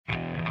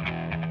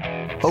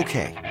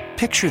Okay,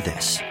 picture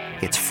this.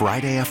 It's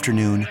Friday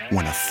afternoon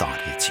when a thought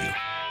hits you.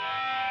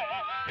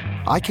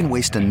 I can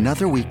waste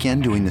another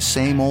weekend doing the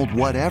same old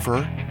whatever,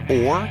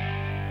 or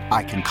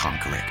I can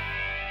conquer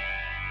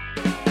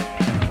it.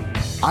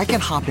 I can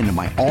hop into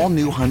my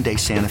all-new Hyundai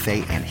Santa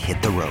Fe and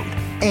hit the road.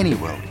 Any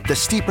road. The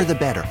steeper, the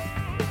better.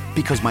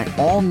 Because my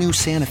all-new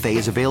Santa Fe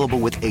is available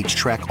with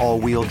H-Track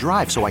all-wheel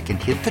drive, so I can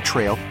hit the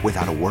trail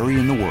without a worry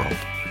in the world.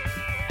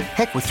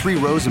 Heck, with 3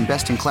 rows and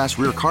best-in-class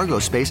rear cargo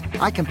space,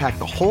 I can pack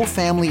the whole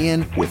family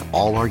in with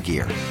all our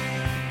gear.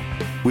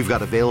 We've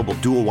got available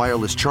dual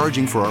wireless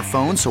charging for our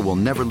phones, so we'll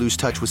never lose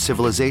touch with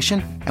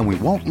civilization, and we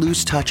won't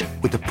lose touch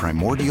with the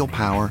primordial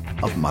power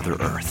of Mother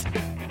Earth.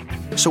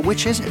 So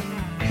which is it?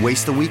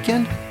 Waste the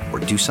weekend or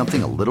do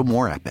something a little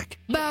more epic?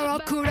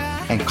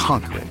 And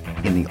conquer it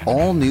in the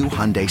all-new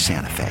Hyundai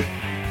Santa Fe.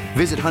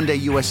 Visit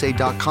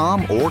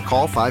HyundaiUSA.com or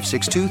call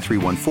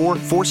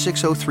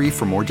 562-314-4603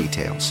 for more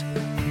details.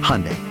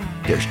 Hyundai,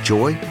 there's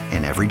joy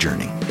in every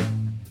journey.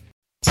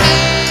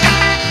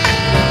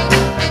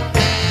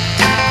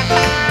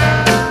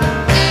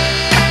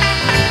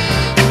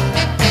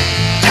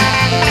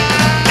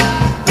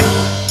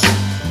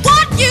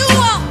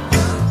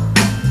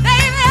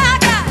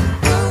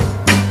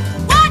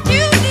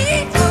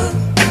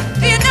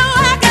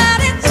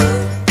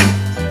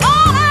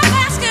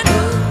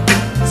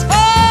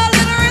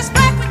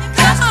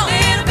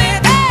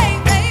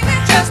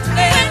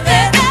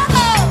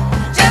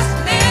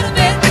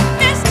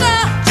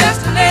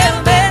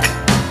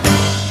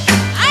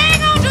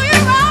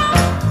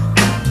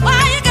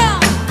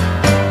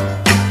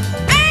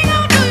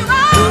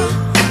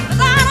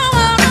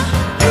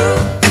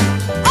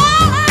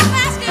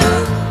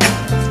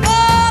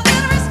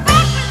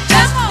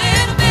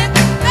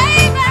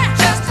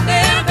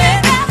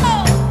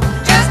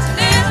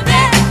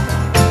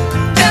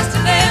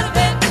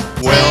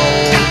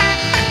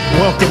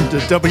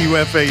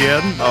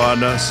 WFAN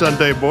on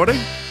Sunday morning.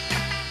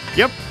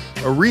 Yep,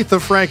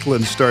 Aretha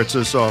Franklin starts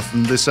us off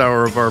in this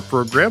hour of our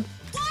program.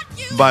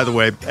 By the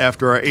way,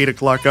 after our 8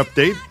 o'clock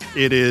update,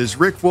 it is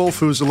Rick Wolf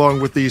who's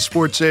along with the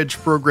Sports Edge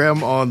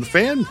program on The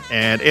Fan,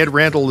 and Ed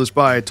Randall is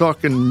by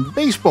talking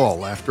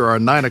baseball after our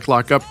 9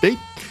 o'clock update.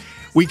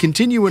 We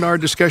continue in our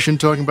discussion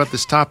talking about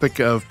this topic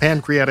of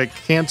pancreatic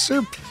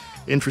cancer.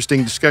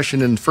 Interesting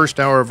discussion in the first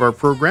hour of our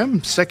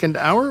program. Second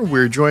hour,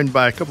 we're joined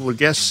by a couple of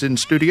guests in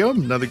studio.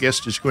 Another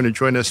guest is going to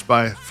join us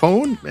by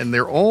phone, and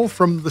they're all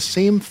from the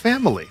same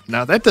family.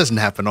 Now, that doesn't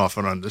happen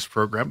often on this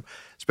program,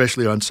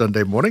 especially on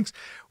Sunday mornings.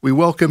 We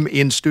welcome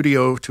in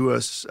studio to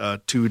us,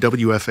 to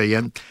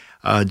WFAN,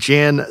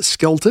 Jan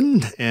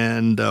Skelton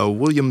and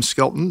William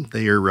Skelton.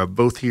 They are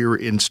both here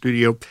in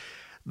studio.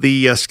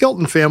 The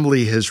Skelton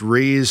family has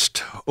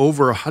raised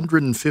over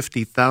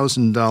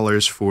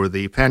 $150,000 for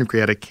the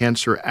Pancreatic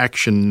Cancer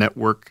Action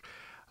Network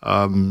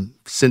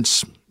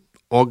since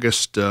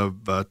August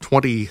of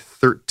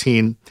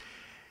 2013.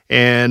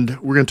 And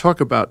we're going to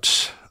talk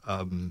about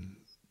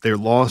their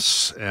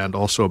loss and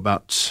also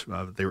about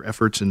their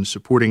efforts in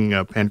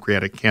supporting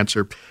pancreatic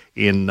cancer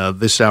in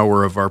this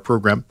hour of our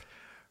program.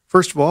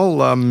 First of all,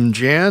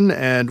 Jan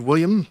and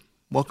William,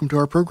 welcome to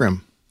our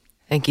program.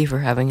 Thank you for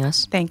having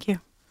us. Thank you.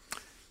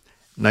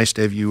 Nice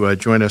to have you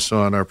join us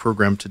on our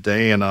program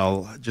today, and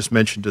I'll just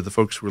mention to the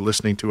folks who are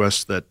listening to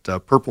us that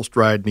Purple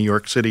Stride, New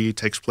York City,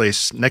 takes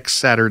place next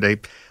Saturday,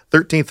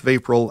 13th of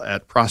April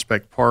at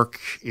Prospect Park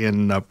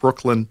in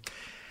Brooklyn.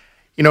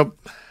 You know,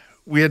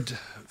 we had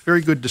very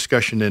good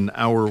discussion in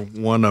hour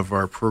 1 of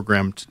our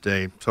program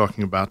today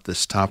talking about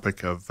this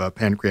topic of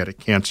pancreatic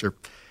cancer.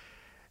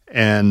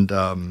 And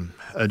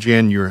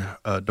Jan, your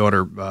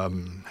daughter,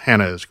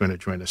 Hannah, is going to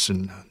join us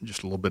in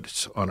just a little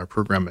bit on our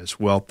program as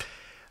well.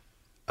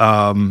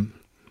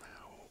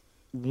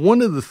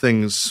 One of the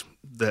things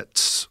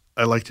that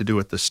I like to do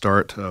at the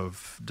start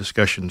of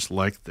discussions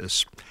like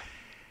this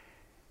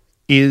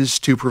is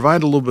to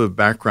provide a little bit of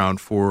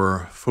background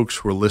for folks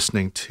who are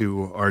listening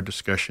to our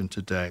discussion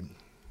today.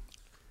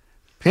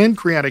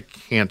 Pancreatic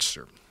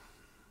cancer.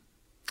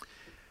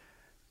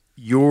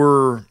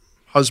 Your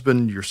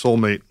husband, your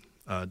soulmate,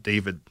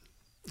 David,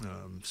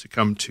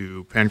 succumbed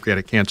to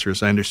pancreatic cancer,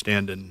 as I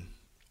understand, in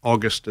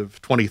August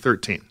of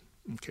 2013.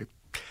 Okay.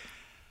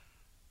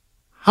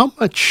 How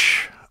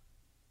much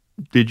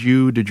did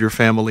your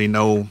family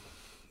know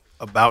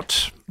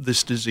about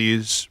this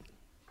disease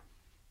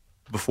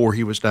before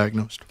he was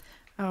diagnosed?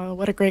 Oh,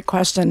 what a great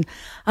question.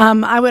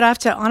 I would have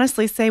to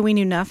honestly say we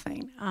knew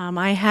nothing.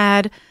 I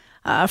had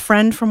a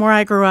friend from where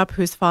I grew up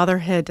whose father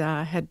had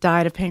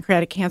died of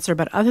pancreatic cancer,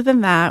 but other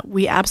than that,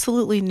 we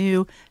absolutely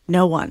knew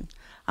no one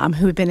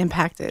who had been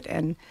impacted.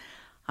 And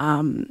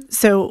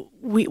so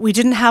we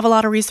didn't have a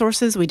lot of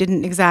resources. We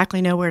didn't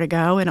exactly know where to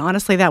go. And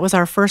honestly, that was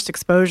our first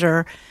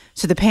exposure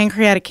to the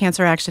Pancreatic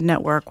Cancer Action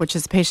Network, which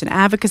is a patient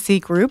advocacy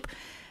group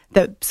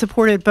that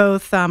supported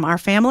both our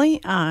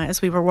family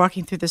as we were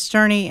walking through this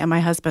journey and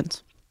my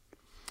husband.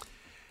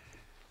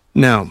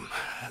 Now,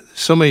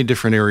 so many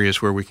different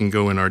areas where we can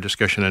go in our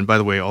discussion. And by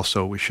the way,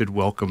 also, we should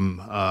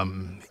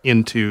welcome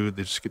into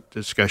the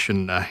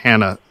discussion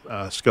Hannah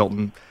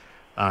Skelton.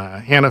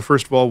 Hannah,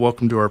 first of all,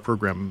 welcome to our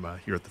program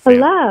here at the Fan.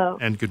 Hello.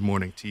 And good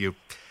morning to you.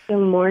 Good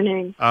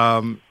morning.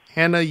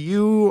 Hannah,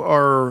 you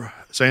are,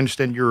 as I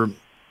understand, you're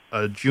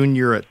a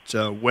junior at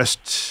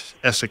West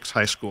Essex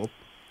High School.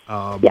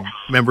 Yes.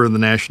 Member of the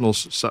National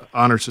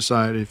Honor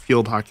Society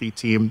field hockey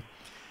team.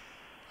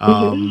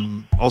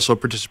 Also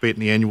participate in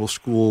the annual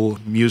school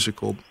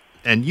musical.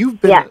 And you've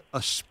been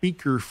a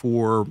speaker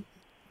for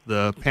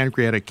the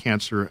Pancreatic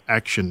Cancer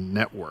Action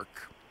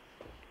Network,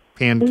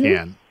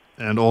 PanCAN,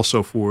 and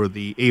also for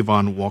the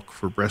Avon Walk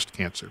for Breast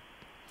Cancer.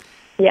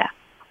 Yeah.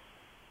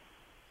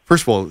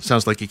 First of all, it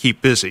sounds like you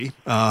keep busy.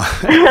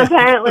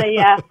 Apparently,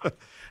 yeah.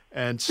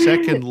 And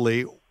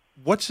secondly,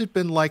 what's it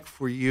been like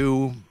for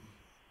you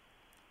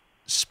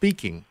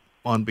speaking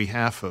on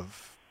behalf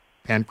of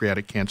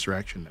Pancreatic Cancer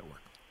Action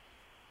Network?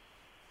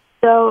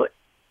 So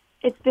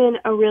it's been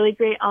a really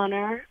great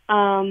honor.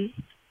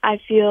 I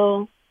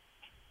feel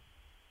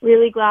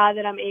really glad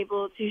that I'm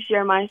able to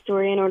share my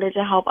story in order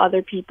to help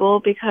other people,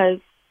 because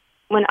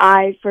when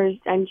I first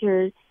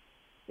entered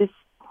this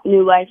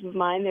new life of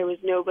mine, there was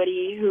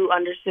nobody who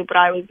understood what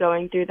I was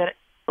going through.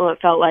 It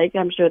felt like.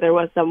 I'm sure there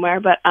was somewhere,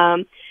 but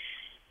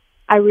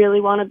I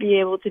really want to be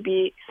able to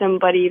be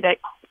somebody that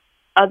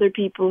other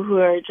people who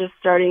are just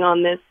starting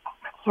on this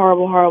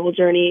horrible, horrible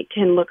journey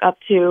can look up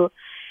to.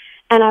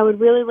 And I would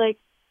really like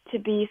to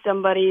be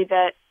somebody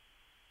that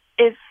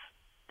if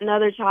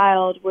another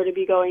child were to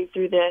be going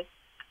through this,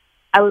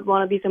 I would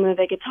want to be someone that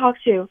they could talk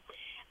to.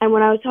 And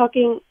when I was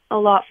talking a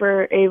lot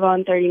for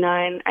Avon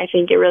 39, I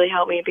think it really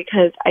helped me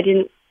because I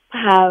didn't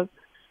have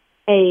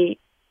a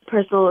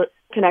personal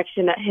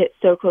connection that hit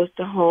so close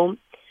to home.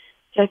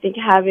 So I think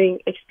having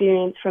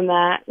experience from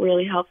that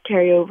really helped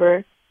carry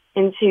over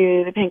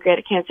into the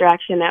Pancreatic Cancer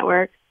Action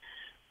Network.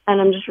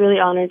 And I'm just really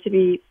honored to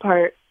be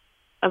part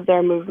of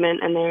their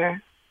movement and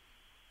their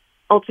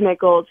ultimate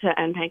goal to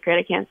end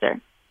pancreatic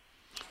cancer.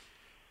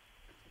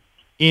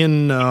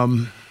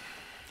 In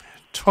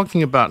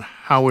talking about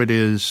how it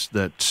is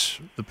that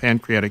the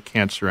Pancreatic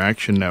Cancer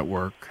Action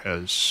Network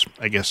has,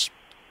 I guess,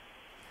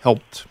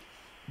 helped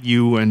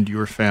you and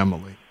your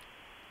family,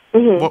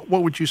 what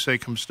would you say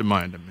comes to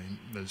mind? I mean,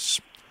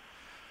 there's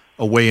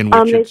a way in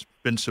which it's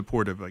been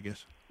supportive, I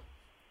guess.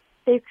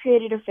 They've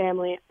created a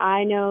family.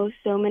 I know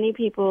so many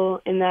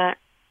people in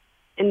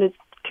this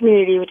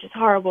community, which is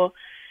horrible,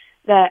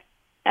 that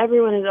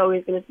everyone is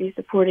always going to be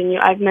supporting you.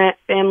 I've met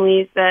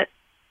families that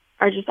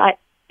are just,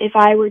 if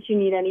I were to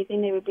need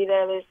anything, they would be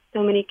there. There's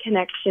so many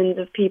connections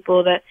of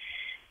people that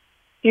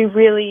you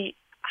really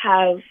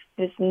have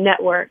this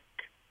network,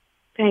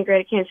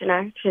 Pancreatic Cancer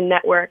Action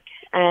Network,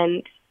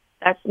 and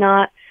that's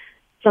not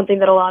something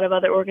that a lot of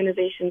other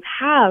organizations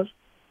have.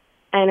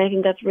 And I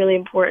think that's really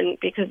important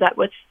because that's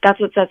what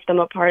sets them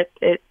apart.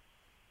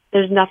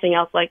 There's nothing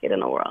else like it in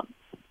the world.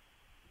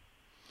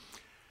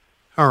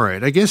 All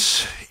right. I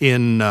guess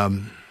in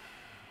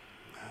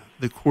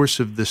the course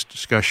of this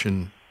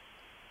discussion,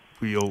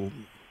 we'll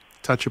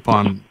touch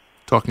upon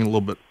talking a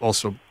little bit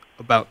also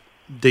about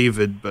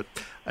David, but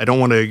I don't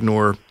want to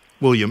ignore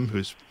William,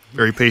 who's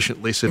very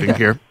patiently sitting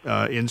here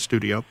in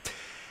studio.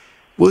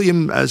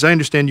 William, as I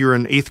understand, you're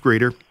an 8th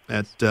grader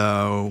at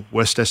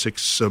West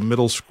Essex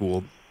Middle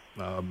School.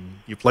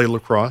 You play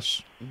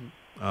lacrosse,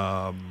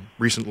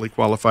 recently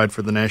qualified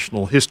for the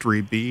National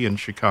History Bee in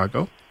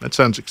Chicago. That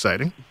sounds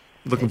exciting.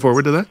 Looking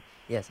forward to that?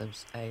 Yes,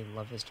 I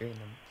love history and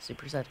I'm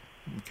super excited.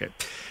 Okay.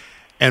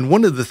 And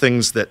one of the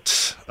things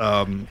that,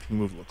 move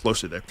a little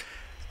closer there,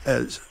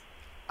 as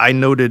I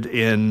noted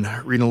in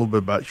reading a little bit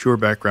about your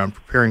background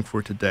preparing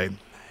for today,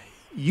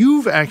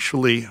 you've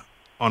actually,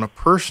 on a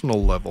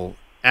personal level,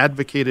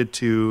 advocated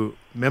to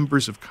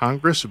members of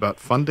Congress about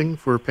funding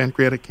for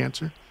pancreatic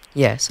cancer?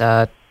 Yes,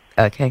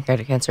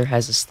 pancreatic cancer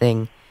has this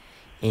thing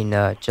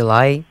in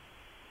July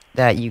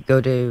that you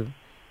go to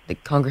the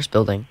Congress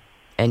building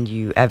and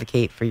you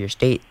advocate for your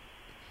state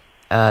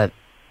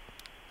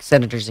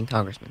senators and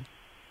congressmen.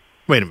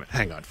 Wait a minute.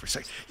 Hang on for a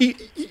second.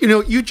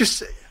 You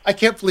just, I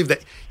can't believe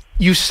that.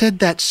 You said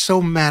that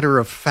so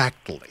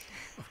matter-of-factly.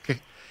 Okay.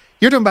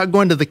 You're talking about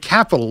going to the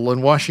Capitol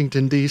in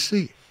Washington,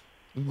 D.C.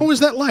 What was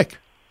that like?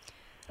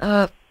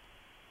 It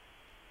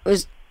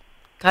was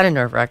kind of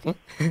nerve-wracking.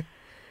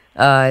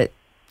 It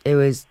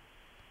was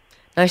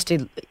nice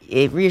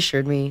it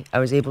reassured me. I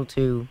was able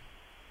to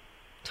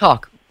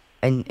talk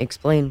and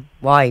explain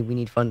why we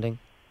need funding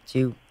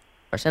to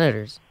our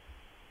senators.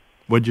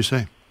 What'd you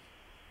say?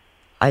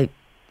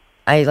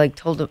 I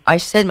told them, I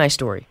said my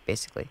story,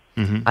 basically.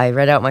 I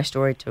read out my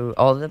story to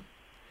all of them.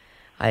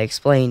 I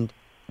explained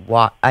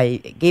why, I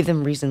gave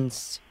them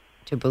reasons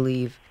to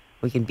believe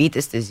we can beat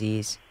this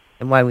disease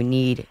and why we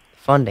need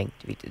funding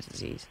to beat the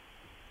disease.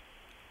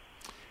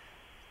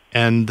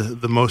 And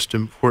the most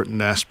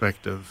important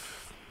aspect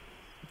of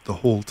the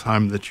whole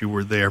time that you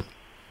were there,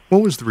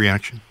 what was the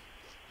reaction?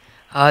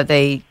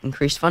 They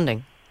increased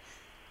funding.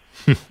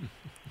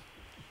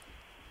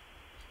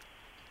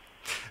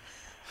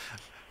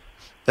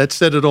 That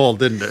said it all,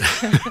 didn't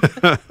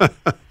it?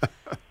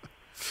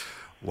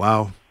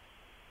 Wow.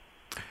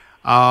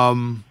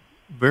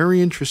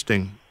 Very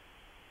interesting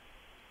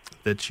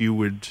that you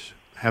would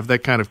have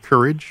that kind of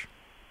courage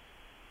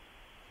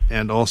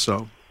and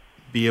also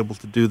be able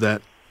to do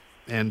that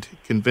and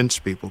convince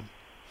people.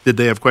 Did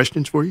they have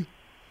questions for you?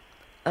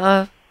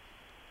 Not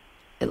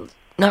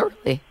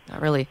really.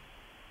 Not really.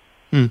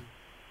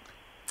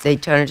 They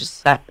kind of just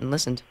sat and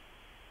listened.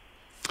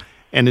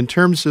 And in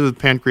terms of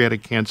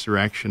Pancreatic Cancer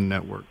Action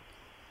Network,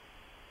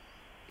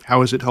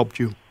 how has it helped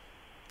you?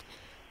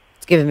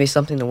 It's given me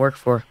something to work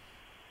for.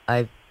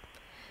 I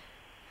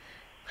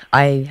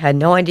had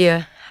no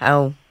idea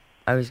how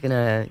I was going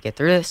to get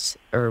through this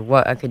or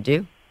what I could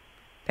do.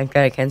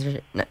 Pancreatic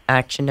Cancer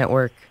Action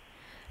Network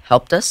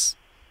helped us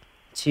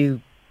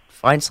to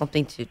find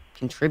something to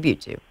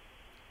contribute to.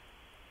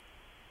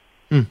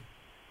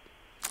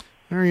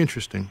 Very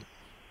interesting.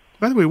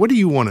 By the way, what do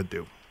you want to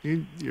do?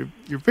 You're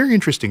a very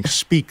interesting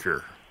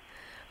speaker.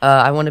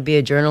 I want to be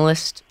a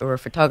journalist or a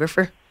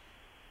photographer.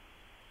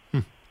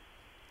 I'd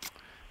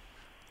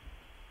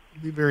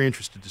be very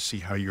interested to see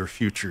how your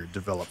future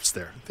develops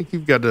there. I think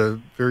you've got a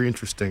very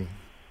interesting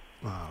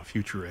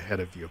future ahead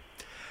of you.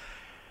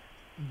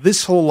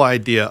 This whole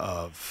idea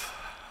of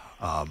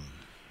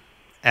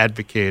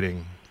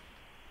advocating,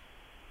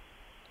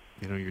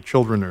 your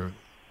children are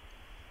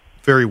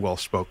very well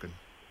spoken.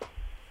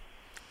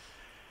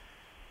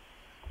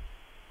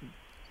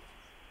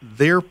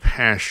 Their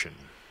passion,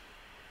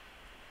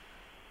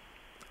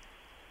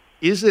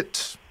 is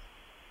it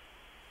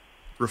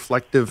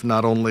reflective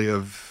not only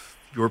of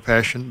your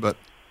passion, but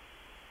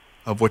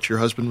of what your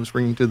husband was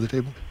bringing to the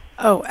table?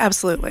 Oh,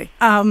 absolutely.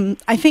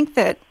 I think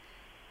that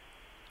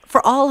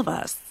for all of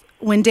us,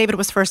 when David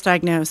was first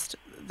diagnosed,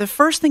 the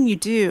first thing you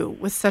do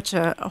with such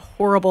a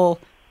horrible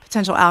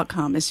potential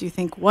outcome is you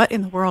think, what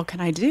in the world can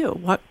I do?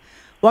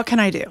 What can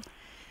I do?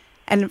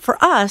 And for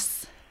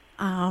us,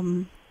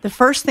 the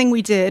first thing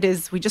we did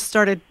is we just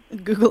started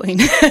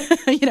Googling,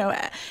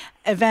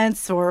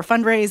 events or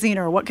fundraising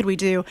or what could we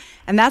do.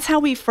 And that's how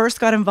we first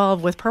got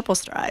involved with Purple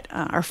Stride.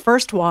 Our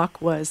first walk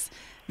was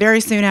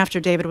very soon after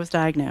David was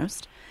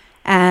diagnosed.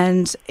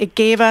 And it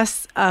gave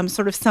us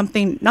sort of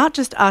something, not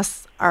just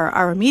us,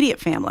 our immediate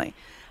family,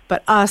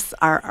 but us,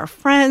 our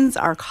friends,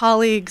 our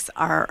colleagues,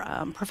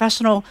 our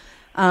professional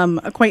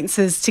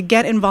acquaintances to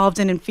get involved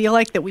in and feel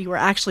like that we were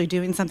actually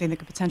doing something that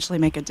could potentially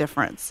make a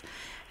difference.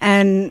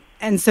 And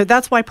so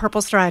that's why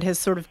Purple Stride has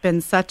sort of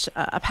been such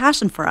a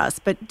passion for us.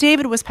 But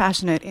David was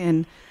passionate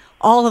in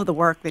all of the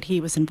work that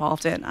he was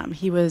involved in.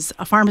 He was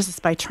a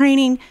pharmacist by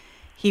training.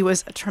 He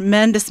was a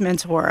tremendous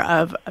mentor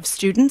of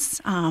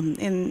students.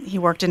 He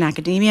worked in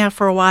academia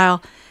for a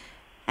while.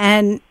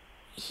 And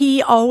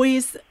he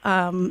always,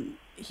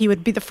 he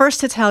would be the first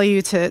to tell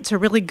you to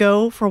really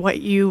go for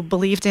what you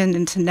believed in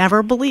and to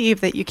never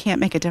believe that you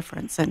can't make a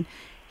difference. And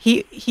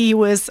he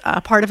was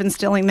a part of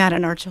instilling that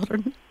in our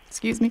children.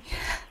 Excuse me.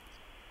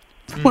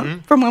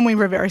 From when we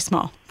were very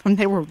small. From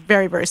they were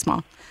very, very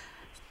small.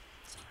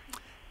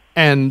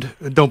 And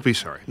don't be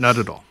sorry, not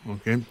at all.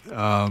 Okay,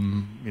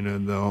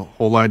 the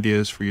whole idea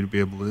is for you to be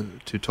able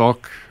to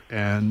talk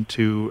and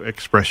to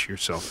express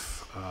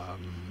yourself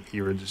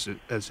here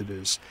as it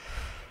is.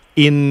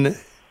 In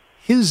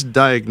his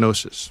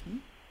diagnosis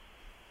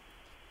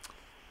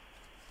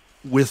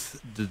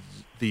with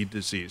the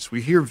disease,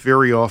 we hear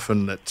very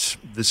often that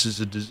this is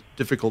a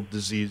difficult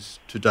disease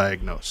to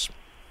diagnose.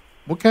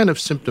 What kind of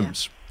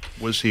symptoms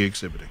was he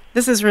exhibiting?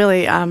 This is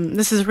really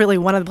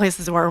one of the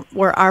places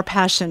where our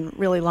passion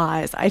really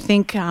lies. I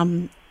think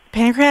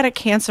pancreatic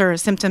cancer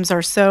symptoms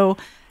are so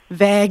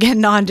vague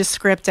and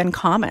nondescript and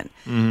common.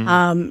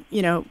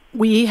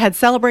 We had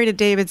celebrated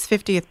David's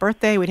 50th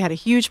birthday. We'd had a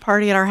huge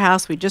party at our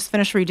house. We'd just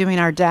finished redoing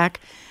our deck,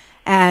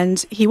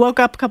 and he woke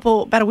up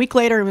about a week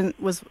later and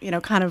was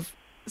kind of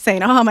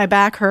saying, "Oh, my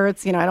back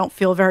hurts. I don't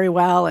feel very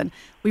well." And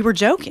we were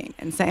joking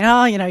and saying,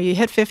 "Oh, you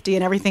hit 50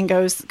 and everything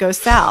goes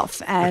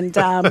south." And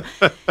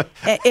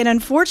and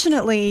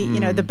unfortunately,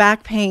 the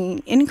back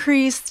pain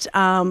increased,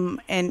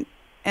 and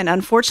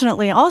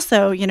unfortunately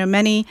also,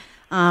 many.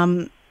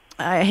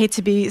 I hate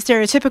to be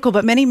stereotypical,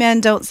 but many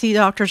men don't see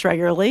doctors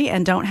regularly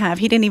and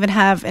he didn't even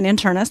have an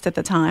internist at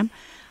the time.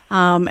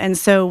 And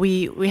so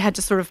we had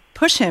to sort of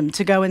push him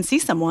to go and see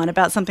someone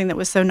about something that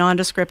was so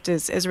nondescript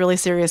as really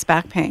serious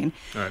back pain.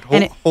 All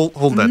right,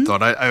 hold that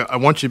thought. I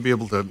want you to be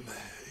able to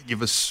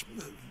give us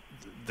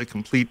the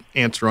complete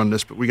answer on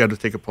this, but we got to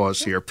take a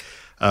pause here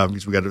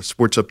because we got a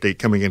sports update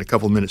coming in a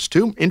couple minutes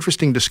too.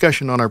 Interesting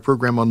discussion on our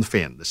program on The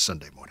Fan this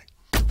Sunday morning.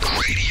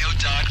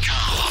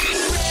 Radio.com.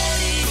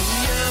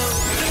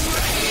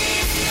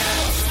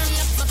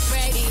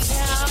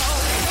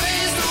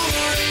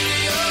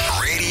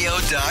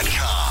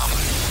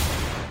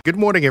 Good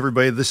morning,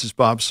 everybody. This is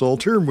Bob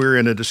Salter. We're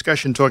in a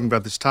discussion talking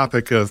about this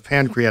topic of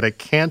pancreatic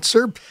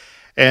cancer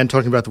and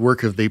talking about the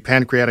work of the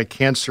Pancreatic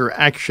Cancer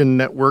Action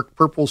Network.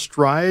 Purple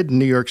Stride,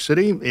 New York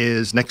City,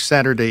 is next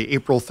Saturday,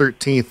 April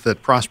 13th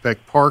at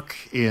Prospect Park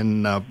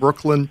in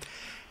Brooklyn.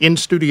 In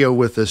studio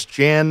with us,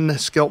 Jan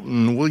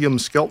Skelton, William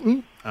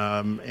Skelton,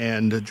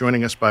 and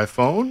joining us by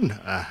phone,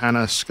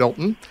 Hannah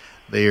Skelton.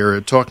 They are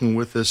talking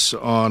with us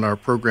on our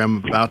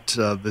program about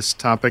this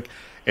topic.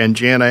 And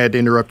Jan, I had to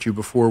interrupt you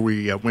before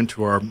we went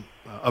to our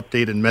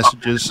updated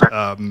messages.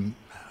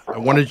 I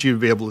wanted you to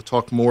be able to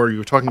talk more. You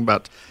were talking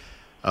about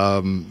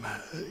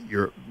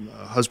your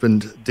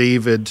husband,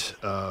 David,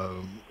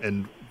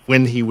 and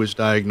when he was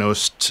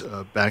diagnosed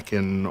back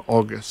in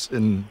August,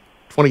 in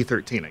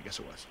 2013, I guess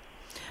it was.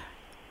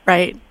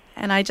 Right.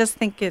 And I just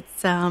think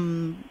it's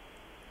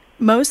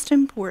most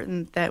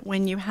important that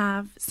when you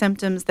have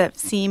symptoms that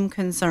seem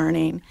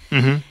concerning,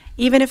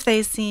 even if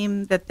they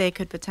seem that they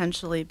could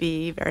potentially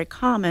be very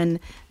common,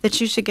 that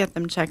you should get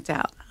them checked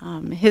out.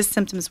 His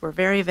symptoms were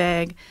very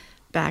vague: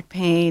 back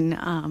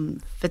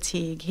pain,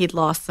 fatigue. He'd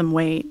lost some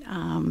weight,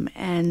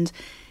 and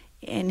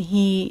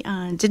he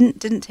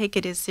didn't take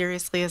it as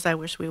seriously as I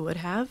wish we would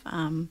have.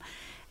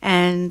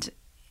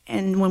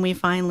 And when we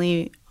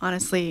finally,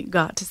 honestly,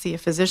 got to see a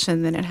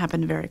physician, then it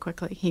happened very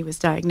quickly. He was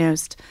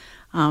diagnosed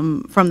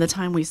from the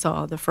time we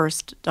saw the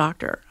first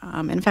doctor.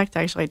 In fact,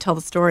 actually, I tell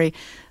the story.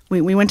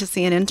 We went to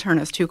see an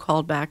internist who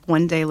called back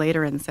one day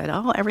later and said,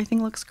 "Oh,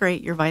 everything looks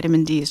great. Your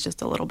vitamin D is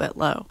just a little bit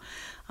low."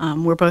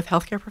 We're both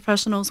healthcare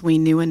professionals. We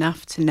knew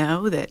enough to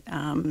know that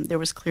there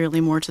was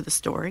clearly more to the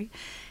story,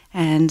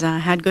 and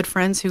had good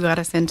friends who got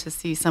us in to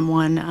see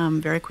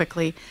someone very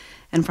quickly.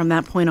 And from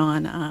that point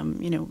on,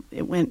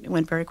 it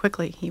went very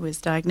quickly. He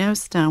was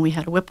diagnosed. We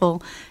had a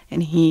Whipple,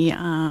 and he,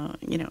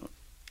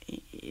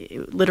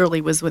 it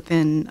literally was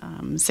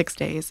within 6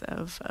 days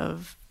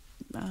of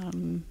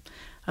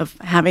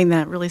having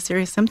that really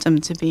serious symptom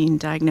to being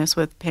diagnosed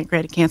with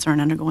pancreatic cancer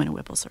and undergoing a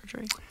Whipple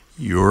surgery.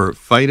 Your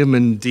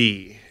vitamin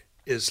D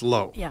is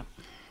low. Yeah.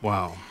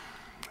 Wow.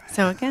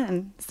 So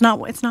again, it's not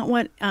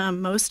what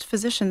most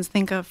physicians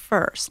think of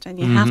first, and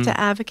you have to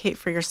advocate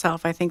for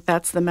yourself. I think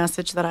that's the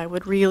message that I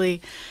would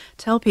really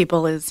tell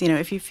people is,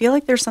 if you feel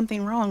like there's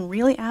something wrong,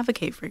 really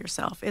advocate for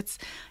yourself.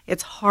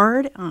 It's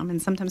hard,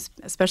 and sometimes,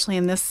 especially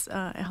in this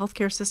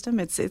healthcare system,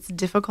 it's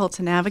difficult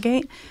to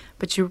navigate.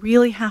 But you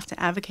really have to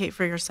advocate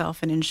for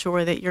yourself and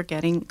ensure that you're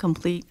getting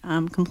complete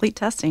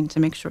testing to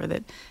make sure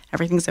that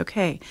everything's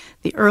okay.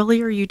 The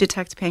earlier you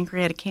detect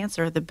pancreatic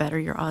cancer, the better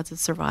your odds of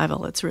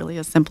survival. It's really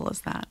as simple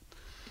as that.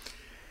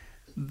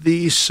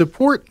 The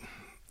support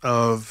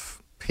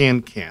of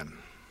PanCan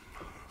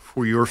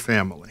for your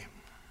family,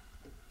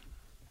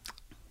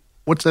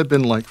 what's that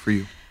been like for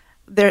you?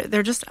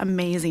 They're just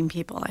amazing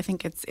people. I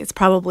think it's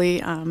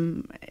probably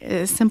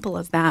as simple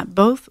as that.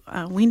 Both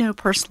we know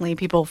personally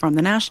people from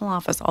the national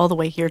office all the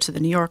way here to the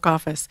New York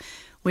office.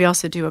 We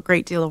also do a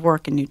great deal of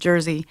work in New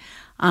Jersey.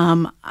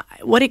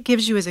 What it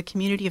gives you is a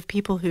community of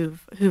people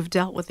who've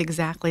dealt with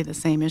exactly the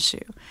same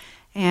issue,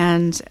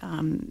 and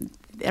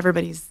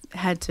everybody's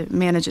had to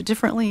manage it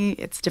differently.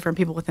 It's different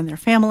people within their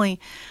family,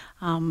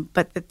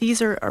 but that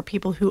these are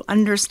people who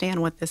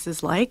understand what this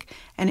is like,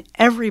 and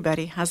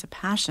everybody has a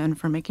passion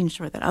for making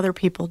sure that other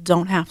people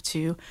don't have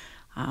to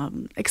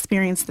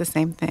experience the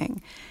same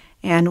thing.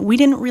 And we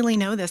didn't really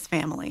know this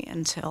family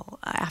until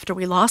after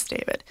we lost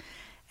David.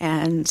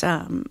 And,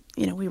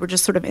 we were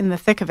just sort of in the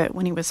thick of it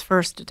when he was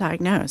first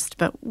diagnosed.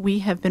 But we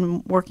have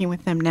been working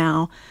with them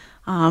now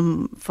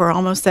for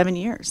almost 7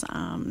 years.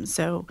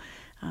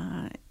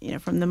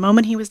 From the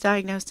moment he was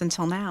diagnosed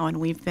until now, and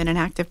we've been an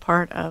active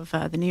part of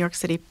the New York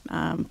City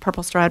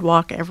Purple Stride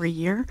Walk every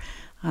year.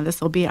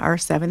 This will be our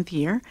 7th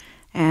year,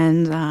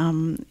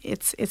 and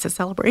it's a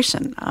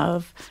celebration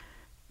of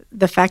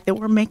the fact that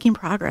we're making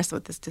progress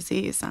with this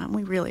disease.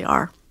 We really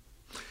are.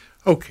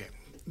 Okay,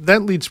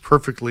 that leads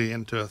perfectly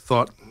into a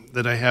thought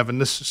that I have, and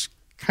this is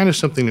kind of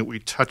something that we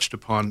touched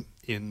upon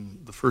in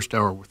the first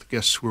hour with the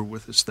guests who were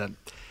with us, that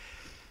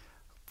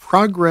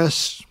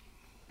progress,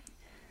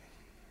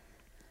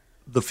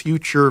 the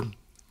future,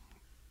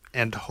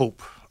 and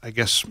hope, I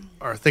guess,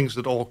 are things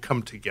that all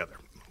come together.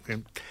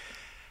 Okay?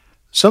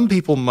 Some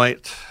people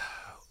might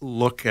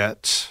look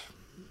at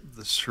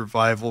the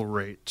survival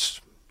rate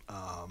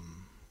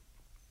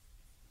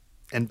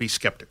and be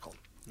skeptical.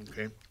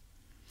 Okay?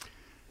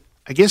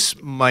 I guess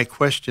my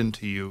question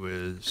to you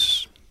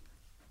is,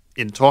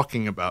 in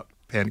talking about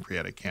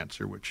pancreatic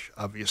cancer, which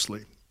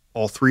obviously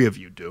all three of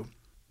you do,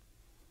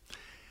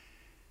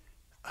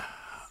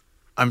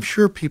 I'm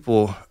sure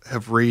people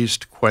have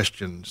raised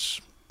questions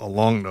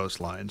along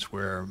those lines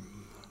where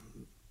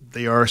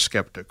they are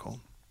skeptical.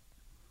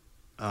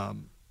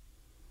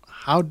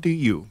 How do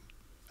you,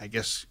 I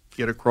guess,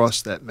 get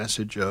across that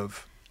message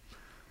of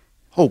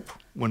hope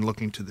when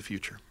looking to the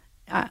future?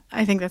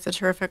 I think that's a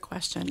terrific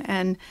question,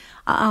 and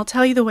I'll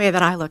tell you the way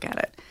that I look at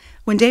it.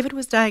 When David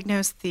was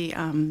diagnosed, the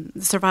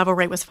survival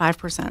rate was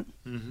 5%.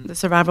 Mm-hmm. The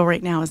survival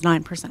rate now is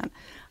 9%.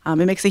 It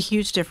makes a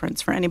huge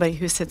difference for anybody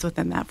who sits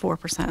within that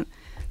 4%.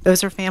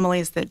 Those are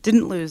families that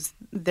didn't lose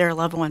their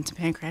loved one to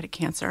pancreatic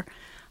cancer.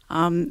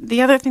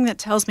 The other thing that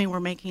tells me we're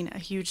making a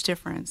huge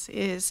difference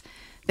is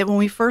that when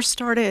we first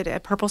started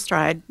at Purple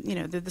Stride,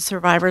 the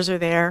survivors are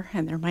there,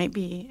 and there might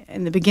be,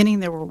 in the beginning,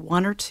 there were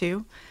 1 or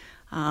 2,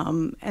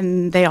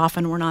 and they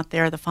often were not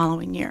there the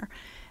following year.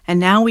 And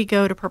now we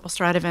go to Purple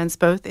Stride events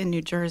both in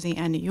New Jersey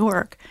and New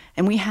York,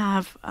 and we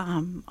have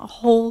a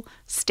whole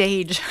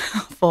stage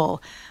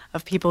full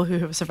of people who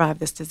have survived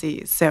this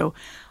disease. So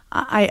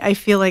I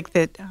feel like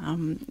that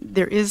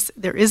there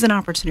is an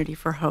opportunity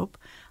for hope.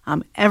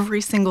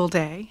 Every single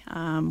day,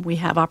 we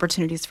have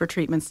opportunities for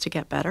treatments to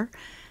get better.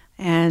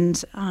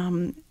 And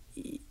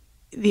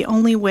the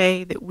only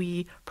way that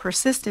we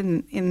persist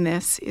in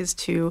this is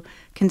to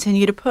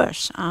continue to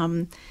push.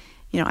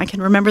 I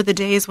can remember the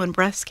days when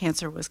breast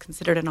cancer was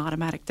considered an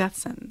automatic death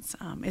sentence.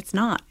 It's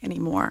not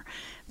anymore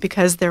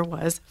because there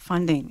was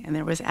funding and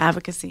there was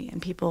advocacy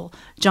and people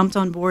jumped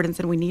on board and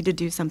said we need to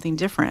do something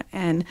different.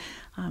 And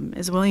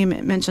as William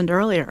mentioned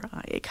earlier,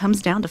 it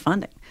comes down to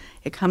funding.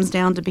 It comes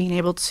down to being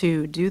able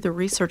to do the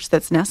research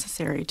that's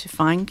necessary to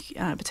find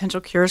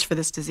potential cures for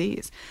this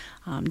disease.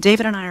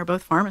 David and I are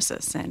both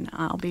pharmacists, and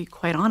I'll be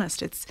quite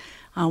honest, it's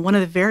one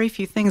of the very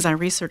few things I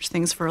research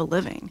things for a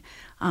living,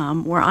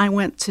 where I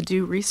went to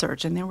do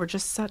research, and there were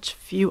just such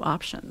few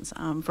options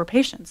for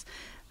patients.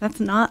 That's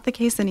not the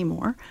case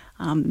anymore.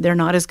 They're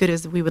not as good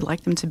as we would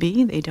like them to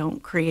be. They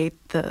don't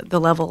create the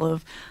level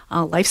of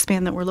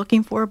lifespan that we're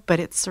looking for, but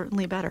it's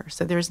certainly better.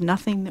 So there's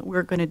nothing that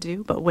we're going to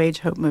do but wage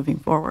hope moving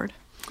forward.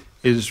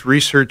 Is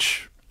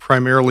research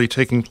primarily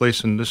taking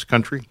place in this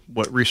country?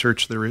 What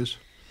research there is?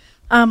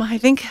 I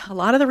think a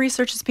lot of the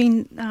research is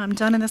being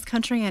done in this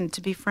country, and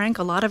to be frank,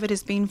 a lot of it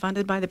is being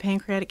funded by the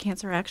Pancreatic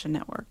Cancer Action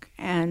Network.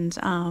 And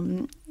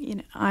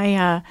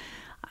I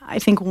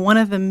think one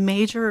of the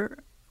major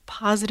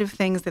positive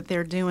things that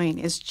they're doing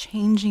is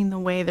changing the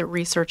way that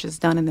research is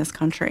done in this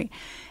country.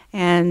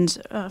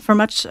 And for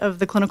much of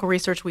the clinical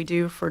research we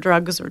do for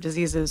drugs or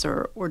diseases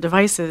or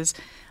devices,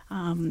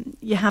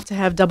 you have to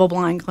have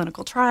double-blind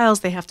clinical trials.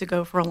 They have to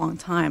go for a long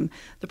time.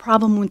 The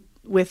problem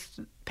with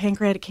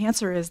pancreatic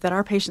cancer is that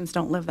our patients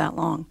don't live that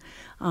long,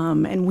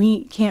 and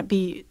we can't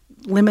be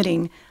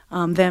limiting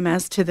them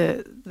as to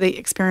the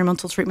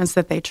experimental treatments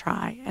that they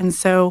try. And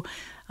so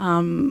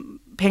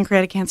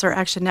Pancreatic Cancer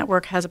Action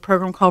Network has a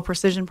program called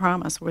Precision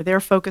Promise, where they're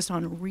focused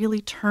on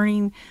really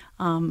turning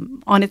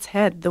on its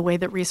head the way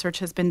that research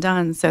has been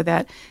done so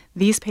that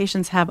these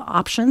patients have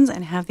options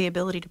and have the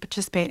ability to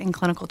participate in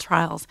clinical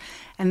trials.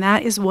 And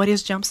that is what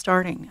is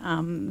jump-starting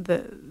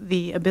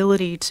the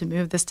ability to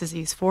move this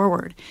disease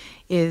forward,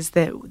 is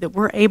that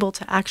we're able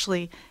to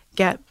actually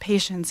get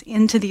patients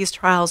into these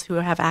trials who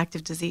have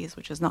active disease,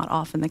 which is not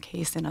often the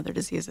case in other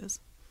diseases.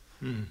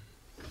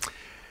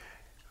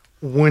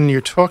 When you're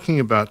talking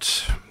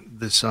about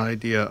this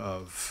idea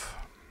of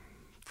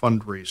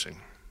fundraising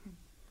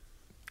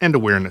and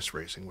awareness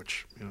raising,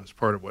 which is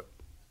part of what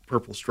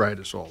Purple Stride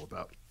is all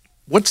about,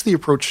 what's the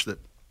approach that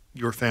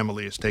your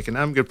family has taken?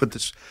 I'm going to put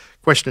this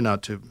question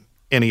out to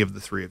any of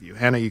the three of you.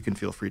 Hannah, you can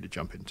feel free to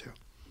jump in too.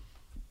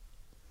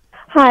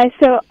 Hi,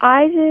 so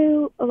I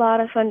do a lot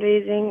of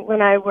fundraising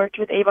when I worked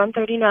with Avon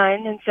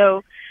 39, and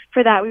so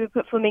for that we would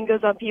put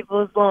flamingos on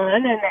people's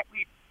lawn, and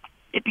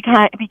it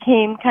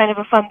became kind of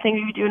a fun thing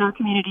we would do in our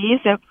community.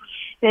 So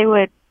they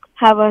would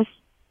have us,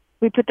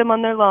 we put them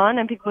on their lawn,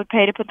 and people would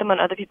pay to put them on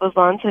other people's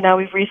lawns. So now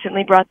we've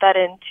recently brought that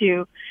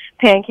into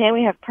PanCan.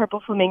 We have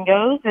purple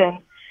flamingos, and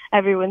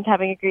everyone's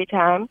having a great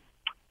time.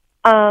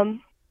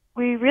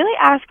 We really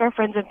ask our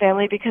friends and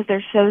family because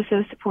they're so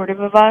supportive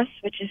of us,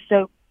 which is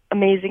so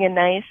amazing and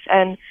nice.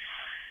 And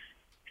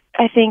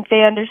I think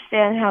they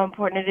understand how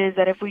important it is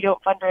that if we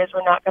don't fundraise,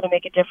 we're not going to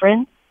make a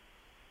difference.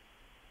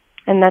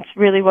 And that's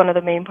really one of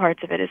the main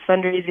parts of it, is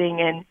fundraising,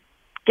 and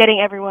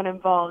getting everyone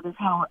involved is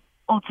how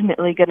we're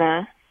ultimately going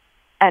to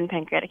end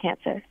pancreatic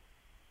cancer.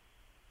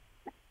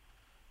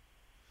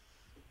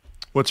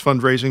 What's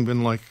fundraising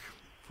been like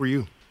for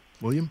you,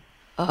 William?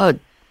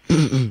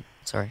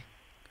 Sorry.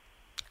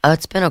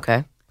 It's been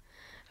okay.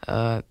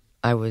 I've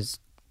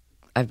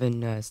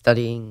been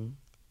studying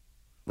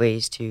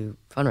ways to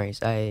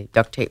fundraise. I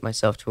duct taped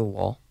myself to a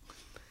wall.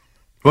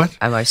 What?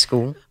 At my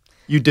school.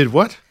 You did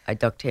what? I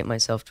duct taped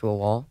myself to a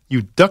wall.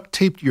 You duct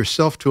taped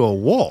yourself to a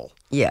wall?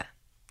 Yeah.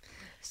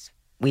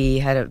 We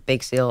had a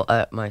bake sale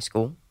at my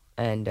school,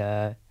 and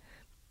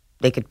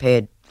they could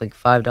pay like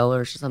 $5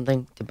 or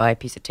something to buy a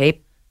piece of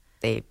tape.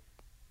 They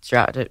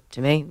strapped it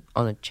to me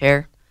on a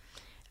chair,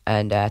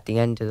 and at the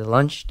end of the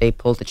lunch, they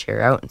pulled the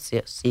chair out and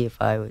see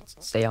if I would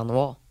stay on the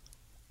wall.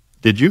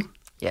 Did you?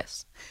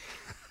 Yes.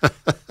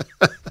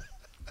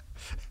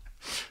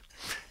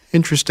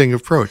 Interesting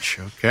approach,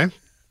 okay.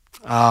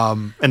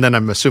 And then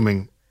I'm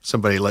assuming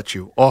somebody let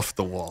you off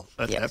the wall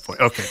at that point.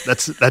 Okay,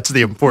 that's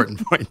the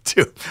important point,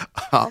 too.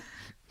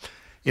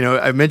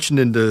 I mentioned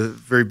in the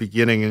very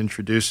beginning,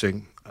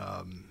 introducing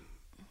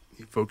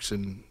folks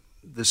in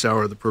this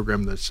hour of the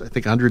program, that's, I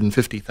think,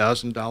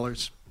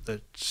 $150,000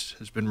 that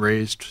has been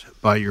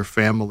raised by your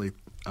family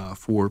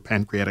for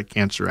Pancreatic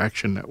Cancer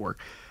Action Network.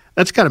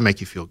 That's got to make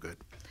you feel good.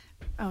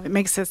 Oh, it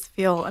makes us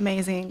feel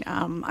amazing.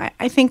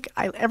 I think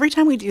every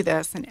time we do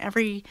this, and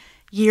every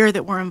year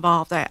that we're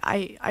involved,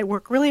 I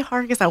work really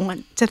hard because I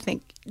want to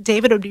think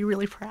David would be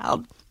really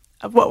proud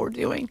of what we're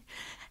doing,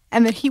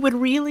 and that he would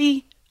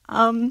really,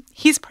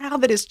 he's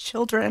proud that his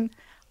children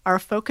are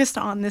focused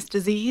on this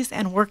disease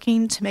and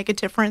working to make a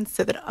difference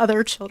so that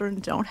other children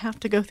don't have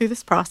to go through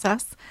this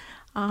process.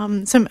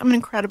 So I'm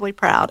incredibly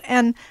proud.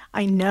 And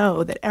I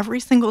know that every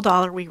single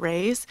dollar we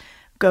raise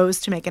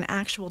goes to make an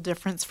actual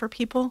difference for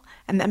people,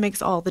 and that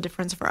makes all the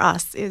difference for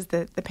us, is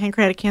that the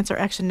Pancreatic Cancer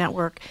Action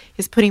Network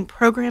is putting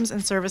programs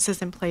and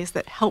services in place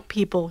that help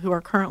people who are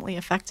currently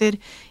affected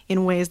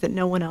in ways that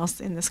no one else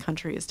in this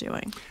country is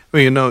doing.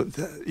 Well,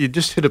 you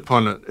just hit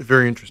upon a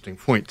very interesting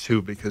point,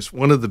 too, because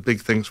one of the big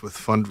things with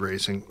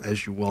fundraising,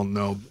 as you well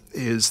know,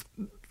 is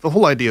the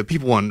whole idea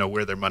people want to know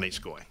where their money's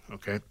going,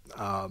 okay?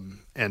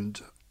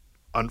 And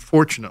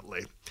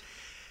unfortunately,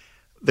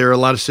 there are a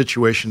lot of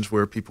situations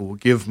where people will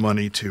give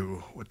money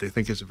to what they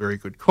think is a very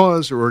good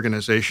cause or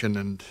organization,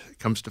 and it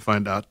comes to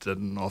find out that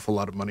an awful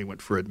lot of money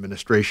went for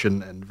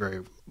administration and very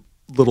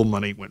little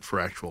money went for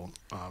actual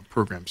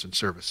programs and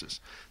services.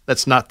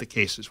 That's not the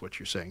case, is what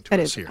you're saying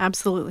to us here. That is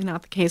absolutely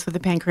not the case with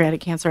the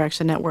Pancreatic Cancer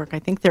Action Network. I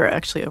think they're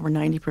actually over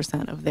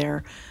 90% of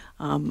their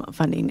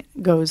funding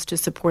goes to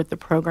support the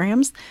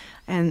programs,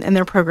 and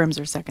their programs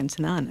are second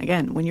to none.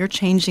 Again, when you're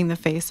changing the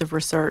face of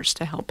research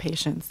to help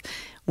patients,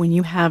 when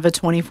you have a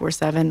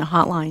 24/7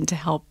 hotline to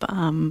help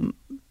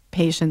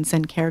patients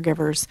and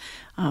caregivers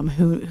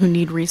who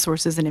need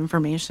resources and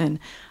information,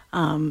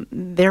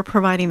 they're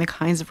providing the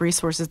kinds of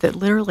resources that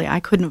literally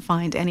I couldn't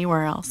find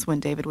anywhere else when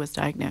David was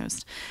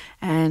diagnosed.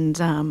 And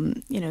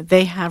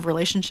they have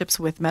relationships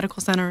with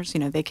medical centers.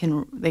 They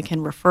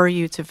can refer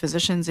you to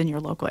physicians in your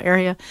local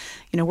area.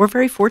 We're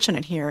very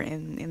fortunate here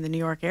in the New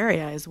York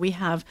area, as we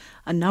have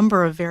a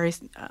number of very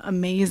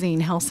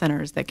amazing health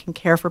centers that can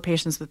care for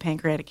patients with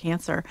pancreatic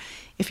cancer.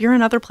 If you're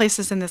in other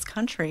places in this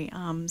country,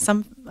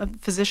 some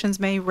physicians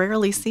may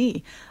rarely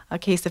see a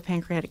case of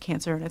pancreatic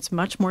cancer, and it's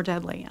much more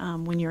deadly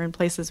when you're in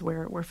places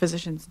where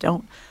physicians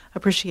don't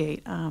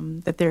appreciate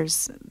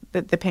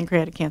that the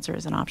pancreatic cancer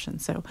is an option.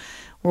 So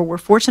we're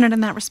fortunate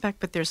in that respect,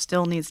 but there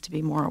still needs to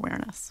be more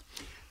awareness.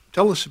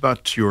 Tell us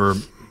about your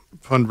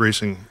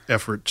fundraising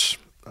efforts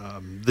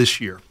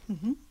this year.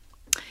 Mm-hmm.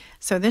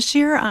 So this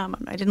year,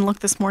 I didn't look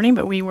this morning,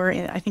 but we were,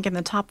 I think, in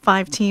the top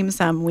 5 teams.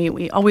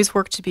 We always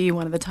work to be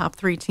one of the top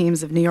 3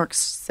 teams of New York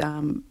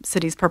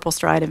City's Purple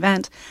Stride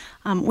event.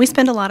 We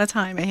spend a lot of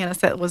time,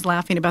 Hannah was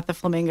laughing about the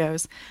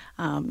flamingos.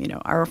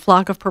 Our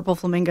flock of purple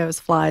flamingos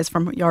flies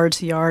from yard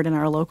to yard in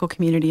our local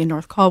community in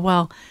North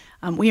Caldwell.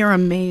 We are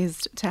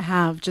amazed to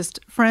have just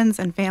friends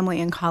and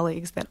family and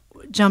colleagues that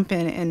jump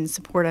in and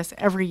support us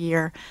every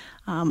year.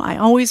 I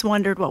always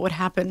wondered what would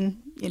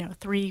happen,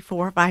 3,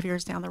 4, 5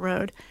 years down the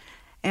road.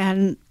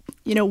 And,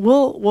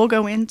 we'll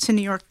go into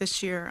New York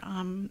this year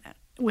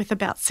with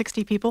about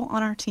 60 people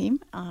on our team.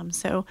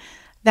 So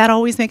that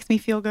always makes me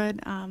feel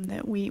good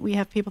that we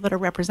have people that are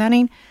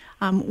representing.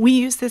 We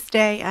use this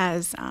day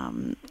as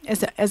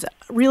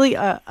really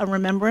a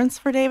remembrance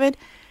for David.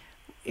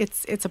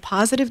 It's a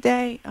positive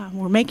day.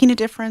 We're making a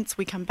difference.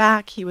 We come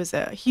back. He was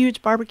a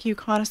huge barbecue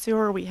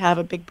connoisseur. We have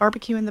a big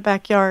barbecue in the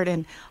backyard,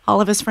 and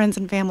all of his friends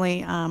and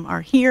family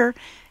are here.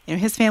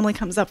 His family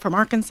comes up from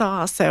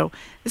Arkansas, so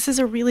this is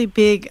a really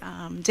big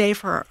day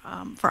for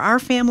our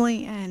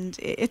family, and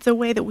it's a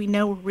way that we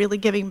know we're really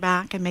giving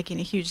back and making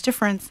a huge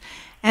difference.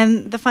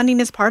 And the funding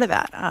is part of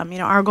that.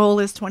 Our goal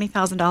is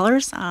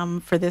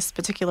 $20,000 for this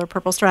particular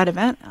Purple Stride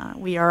event.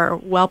 We are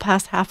well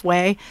past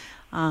halfway.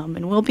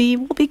 And we'll be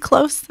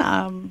close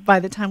by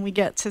the time we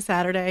get to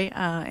Saturday,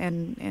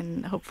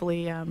 and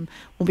hopefully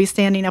we'll be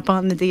standing up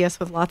on the dais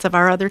with lots of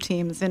our other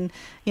teams. And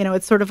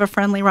it's sort of a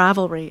friendly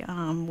rivalry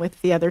with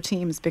the other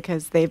teams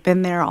because they've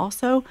been there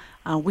also.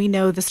 We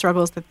know the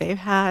struggles that they've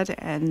had,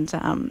 and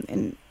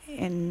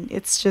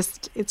it's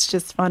just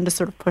fun to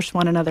sort of push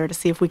one another to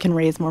see if we can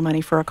raise more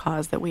money for a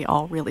cause that we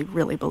all really,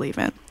 really believe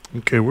in.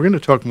 Okay, we're going to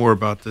talk more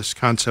about this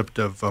concept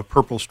of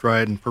Purple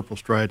Stride and Purple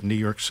Stride in New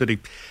York City.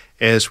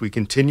 As we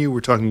continue, we're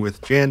talking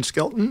with Jan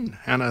Skelton,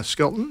 Hannah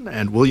Skelton,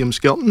 and William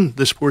Skelton.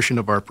 This portion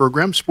of our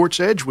program, Sports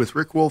Edge with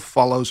Rick Wolf,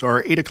 follows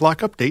our 8 o'clock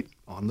update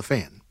on The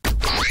Fan.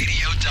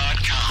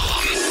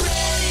 Radio.com.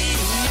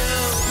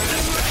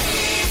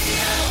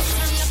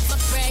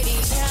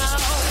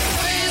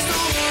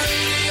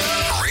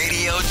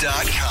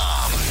 Radio.com.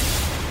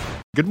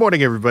 Good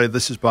morning, everybody.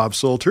 This is Bob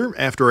Salter.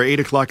 After our 8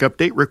 o'clock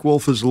update, Rick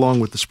Wolf is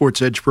along with the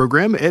Sports Edge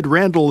program. Ed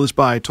Randall is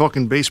by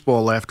talking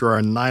baseball after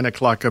our 9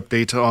 o'clock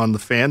update on The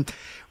Fan.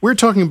 We're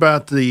talking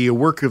about the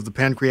work of the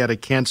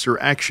Pancreatic Cancer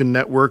Action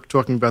Network,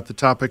 talking about the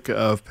topic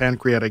of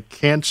pancreatic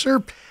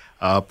cancer.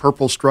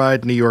 Purple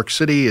Stride, New York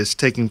City, is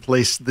taking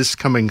place this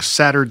coming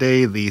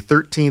Saturday, the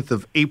 13th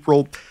of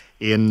April,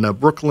 in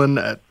Brooklyn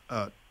at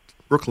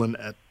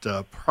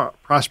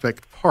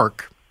Prospect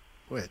Park.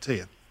 Boy, I tell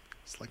you.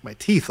 It's like my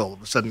teeth all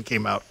of a sudden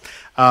came out.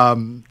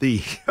 And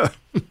the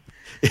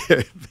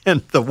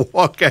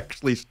walk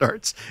actually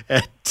starts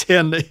at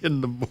 10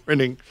 in the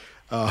morning,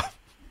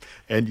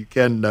 and you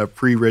can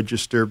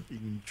pre-register. You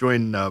can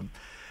join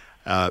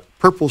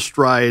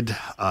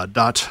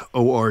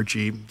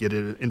purplestride.org, get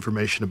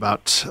information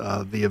about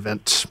the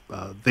event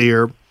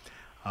there.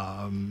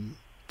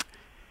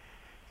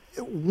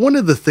 One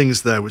of the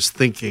things that I was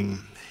thinking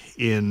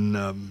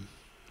in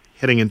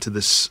heading into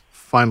this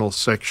final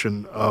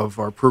section of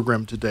our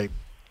program today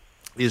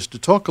is to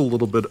talk a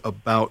little bit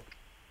about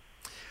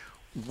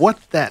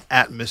what that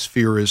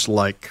atmosphere is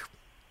like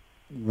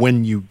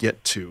when you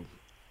get to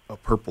a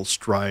Purple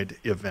Stride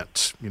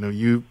event. You know,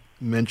 you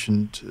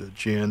mentioned,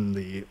 Jan,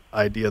 the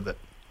idea that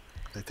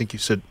I think you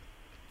said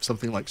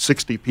something like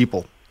 60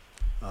 people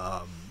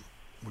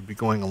would be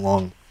going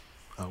along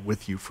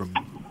with you from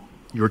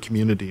your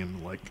community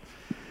and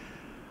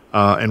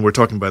and we're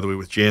talking, by the way,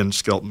 with Jan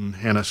Skelton,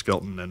 Hannah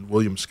Skelton, and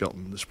William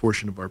Skelton, this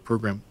portion of our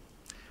program.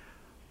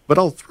 But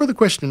I'll throw the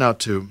question out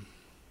to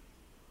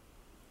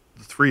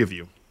the three of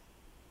you.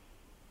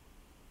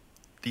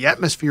 The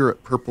atmosphere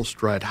at Purple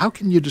Stride, how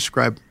can you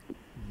describe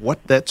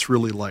what that's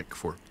really like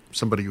for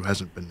somebody who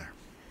hasn't been there?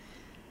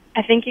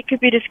 I think it could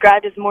be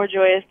described as more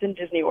joyous than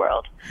Disney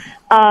World.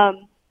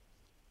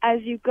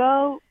 As you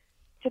go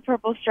to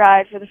Purple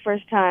Stride for the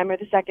first time or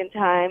the second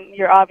time,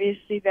 you're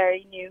obviously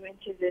very new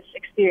into this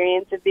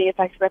experience of being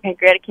affected by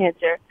pancreatic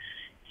cancer.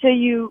 So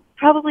you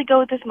probably go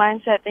with this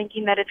mindset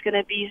thinking that it's going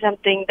to be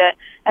something that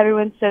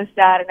everyone's so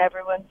sad and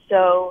everyone's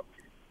so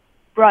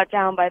brought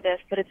down by this,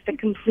 but it's the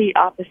complete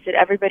opposite.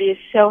 Everybody is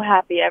so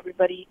happy.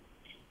 Everybody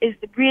is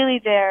really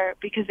there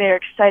because they are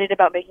excited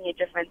about making a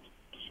difference.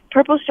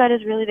 Purple Stride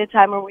is really the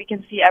time where we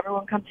can see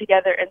everyone come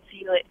together and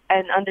see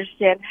and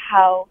understand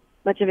how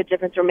much of a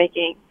difference we're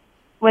making.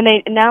 When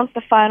they announce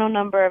the final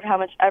number of how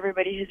much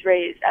everybody has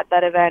raised at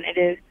that event, it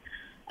is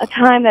a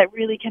time that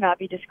really cannot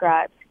be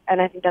described,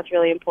 and I think that's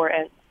really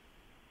important.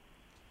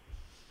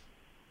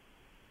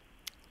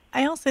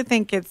 I also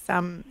think it's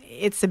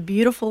a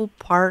beautiful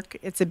park.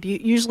 It's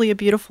usually a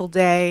beautiful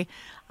day.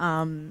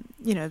 There'll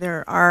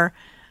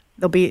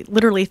be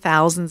literally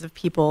thousands of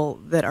people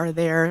that are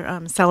there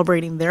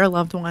celebrating their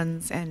loved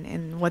ones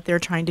and what they're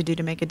trying to do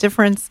to make a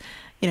difference.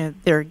 You know,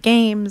 there are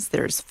games,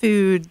 there's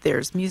food,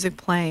 there's music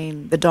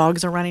playing, the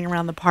dogs are running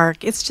around the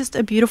park. It's just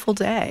a beautiful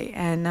day,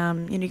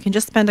 and you can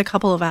just spend a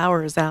couple of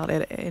hours out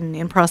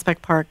in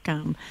Prospect Park.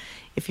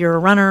 If you're a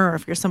runner or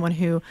if you're someone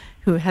who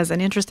has an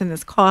interest in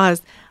this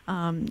cause,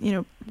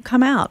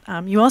 come out.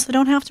 You also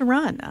don't have to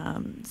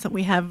run. So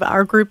we have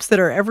our groups that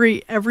are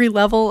every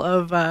level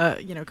of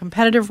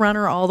competitive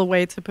runner all the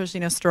way to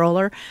pushing a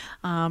stroller.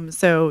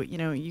 So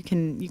you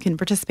can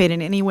participate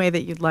in any way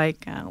that you'd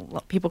like.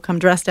 People come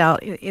dressed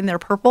out in their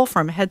purple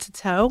from head to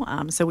toe.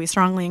 So we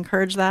strongly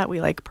encourage that.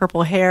 We like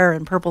purple hair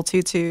and purple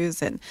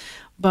tutus and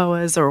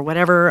boas or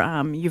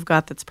whatever you've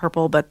got that's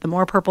purple, but the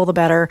more purple the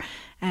better.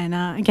 And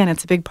again,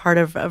 it's a big part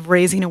of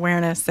raising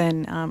awareness.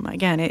 And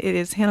again, it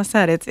is, Hannah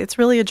said, it's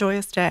really a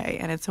joyous day,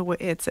 and it's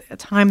a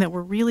time that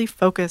we're really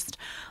focused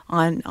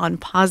on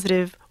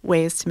positive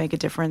ways to make a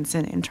difference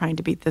in trying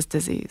to beat this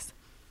disease.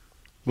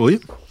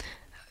 William?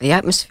 The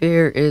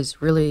atmosphere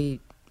is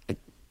really,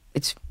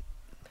 it's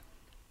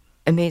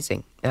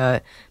amazing.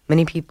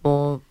 Many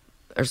people,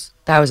 there's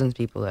thousands of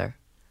people there,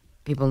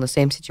 people in the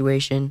same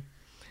situation.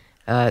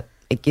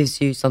 It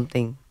gives you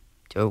something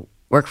to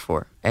work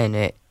for, and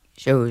it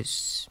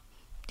shows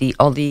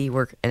all the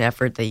work and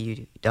effort that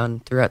you've done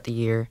throughout the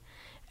year,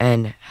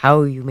 and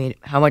how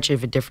much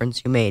of a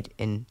difference you made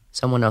in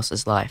someone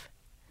else's life.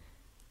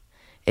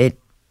 It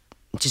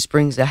just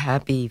brings a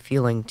happy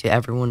feeling to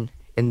everyone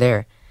in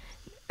there.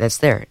 That's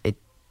there. It's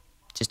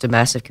just a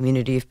massive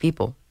community of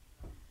people.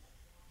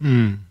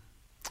 And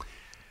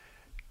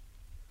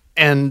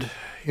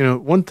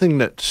one thing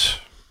that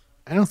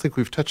I don't think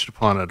we've touched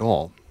upon at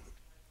all,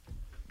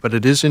 but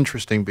it is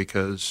interesting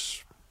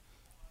because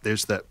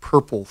there's that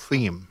purple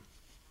theme.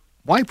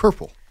 Why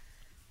purple?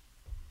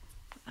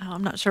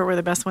 I'm not sure we're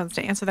the best ones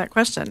to answer that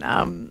question.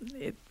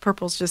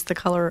 Purple's just the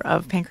color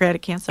of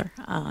pancreatic cancer,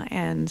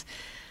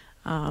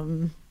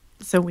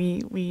 so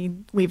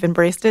we've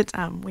embraced it.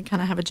 We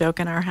kind of have a joke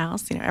in our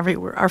house.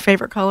 Our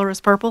favorite color is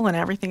purple, and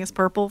everything is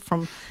purple.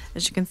 From,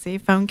 as you can see,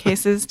 phone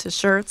cases to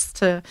shirts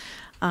to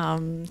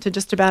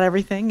just about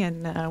everything,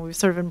 and we've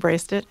sort of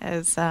embraced it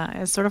as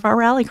sort of our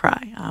rally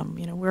cry.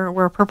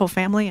 We're a purple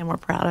family, and we're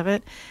proud of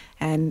it.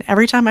 And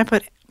every time I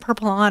put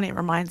purple on, it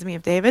reminds me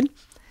of David,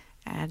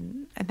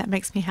 and that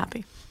makes me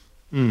happy.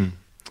 There's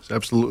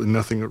absolutely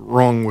nothing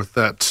wrong with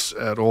that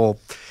at all.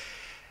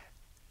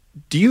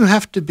 Do you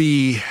have to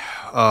be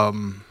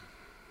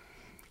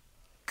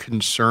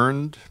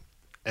concerned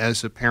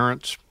as a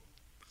parent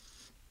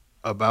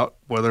about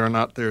whether or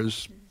not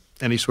there's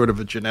any sort of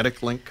a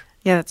genetic link?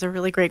 Yeah, that's a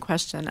really great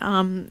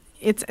question.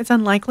 It's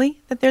unlikely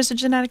that there's a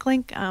genetic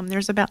link.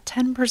 There's about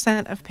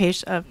 10% of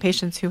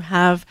patients who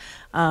have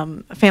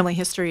a family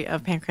history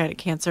of pancreatic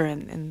cancer,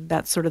 and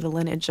that's sort of the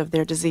lineage of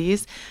their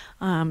disease.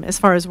 As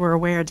far as we're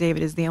aware,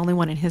 David is the only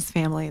one in his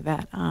family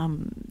that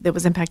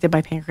was impacted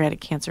by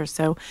pancreatic cancer,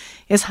 so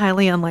it's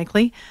highly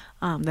unlikely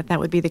that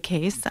would be the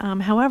case.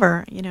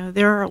 However,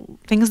 there are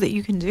things that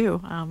you can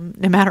do,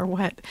 no matter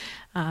what,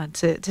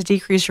 to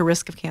decrease your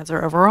risk of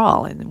cancer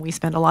overall, and we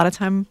spend a lot of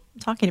time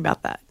talking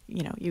about that.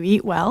 You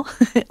eat well,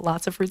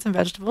 lots of fruits and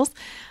vegetables,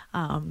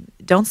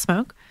 don't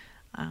smoke,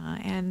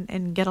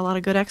 and get a lot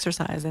of good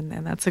exercise,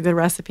 and that's a good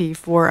recipe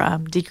for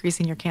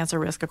decreasing your cancer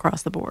risk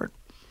across the board.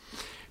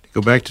 To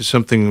go back to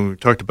something we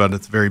talked about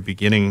at the very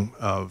beginning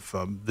of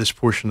this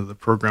portion of the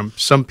program,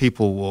 some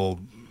people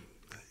will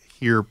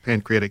hear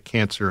pancreatic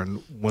cancer,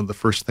 and one of the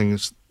first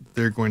things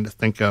they're going to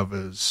think of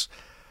is,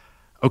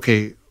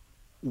 okay,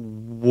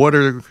 what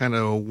are the kind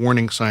of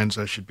warning signs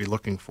I should be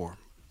looking for?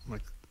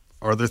 Like,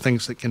 are there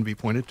things that can be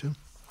pointed to?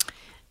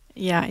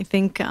 Yeah, I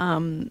think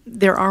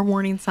there are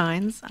warning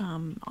signs.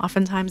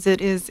 Oftentimes it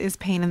is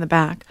pain in the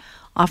back.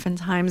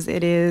 Oftentimes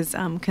it is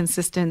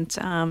consistent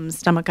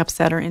stomach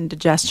upset or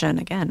indigestion.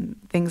 Again,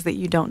 things that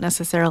you don't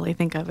necessarily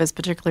think of as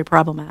particularly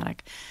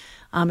problematic.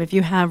 If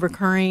you have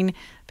recurring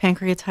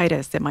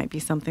pancreatitis, it might be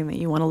something that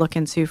you want to look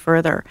into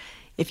further.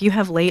 If you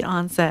have late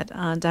onset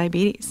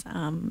diabetes,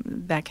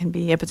 that can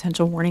be a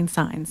potential warning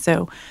sign.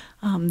 So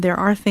there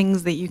are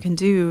things that you can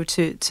do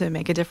to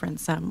make a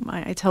difference.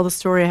 I tell the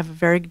story. I have a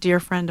very dear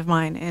friend of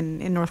mine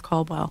in North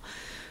Caldwell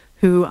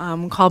who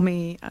called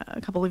me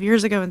a couple of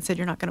years ago and said,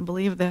 "You're not going to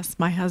believe this.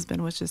 My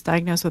husband was just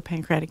diagnosed with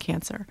pancreatic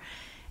cancer."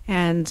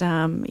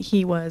 And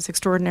he was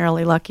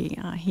extraordinarily lucky.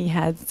 He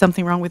had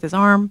something wrong with his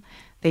arm.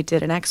 They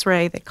did an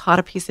x-ray. They caught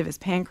a piece of his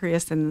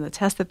pancreas in the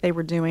test that they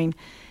were doing.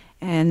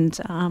 And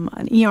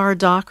an ER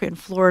doc in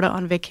Florida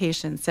on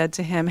vacation said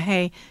to him,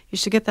 "Hey, you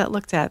should get that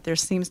looked at. There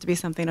seems to be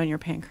something on your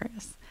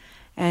pancreas."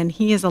 And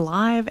he is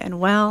alive and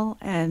well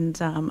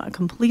and a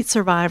complete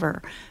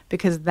survivor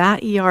because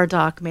that ER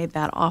doc made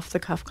that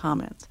off-the-cuff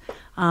comment.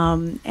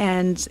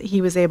 And he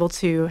was able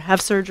to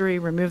have surgery,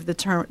 remove the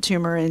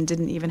tumor, and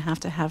didn't even have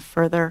to have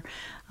further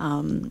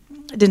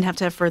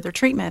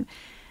treatment.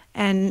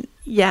 And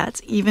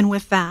yet, even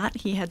with that,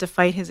 he had to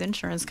fight his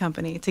insurance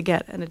company to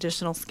get an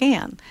additional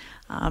scan.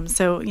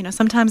 So,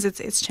 sometimes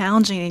it's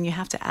challenging and you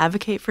have to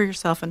advocate for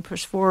yourself and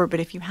push forward. But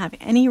if you have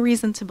any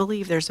reason to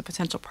believe there's a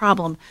potential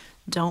problem,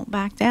 don't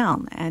back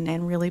down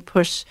and really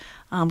push,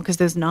 because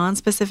those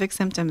non-specific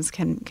symptoms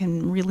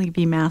can really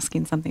be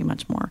masking something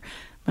much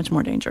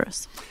more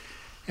dangerous.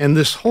 And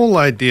this whole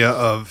idea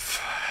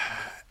of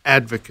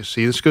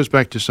advocacy, this goes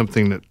back to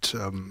something that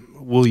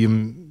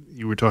William,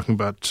 you were talking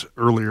about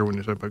earlier when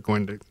you talked about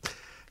going to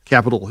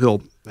Capitol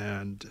Hill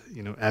and,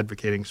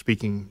 advocating,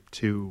 speaking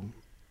to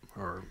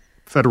our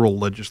federal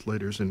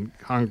legislators in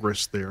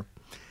Congress there.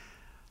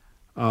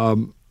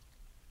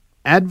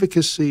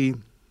 Advocacy,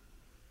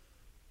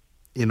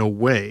 in a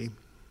way,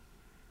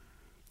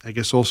 I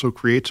guess also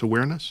creates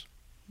awareness?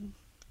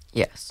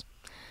 Yes.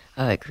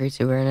 It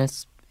creates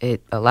awareness.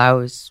 It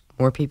allows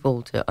more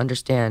people to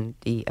understand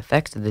the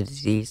effects of the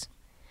disease,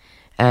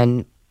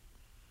 and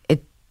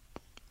it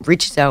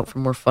reaches out for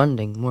more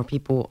funding. More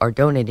people are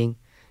donating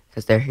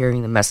because they're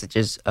hearing the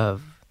messages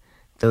of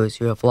those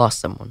who have lost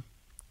someone.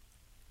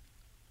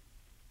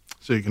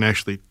 So you can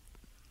actually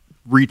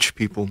reach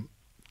people,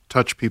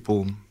 touch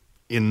people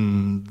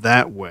in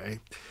that way.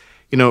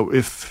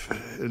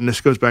 And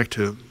this goes back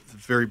to the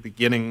very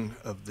beginning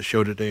of the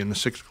show today in the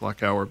 6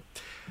 o'clock hour.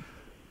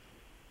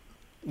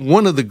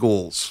 One of the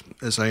goals,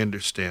 as I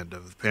understand,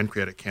 of the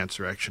Pancreatic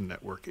Cancer Action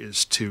Network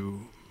is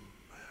to,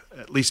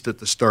 at least at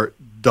the start,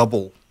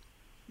 double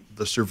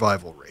the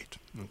survival rate,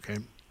 okay?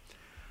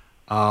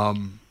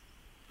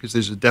 Because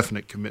there's a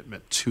definite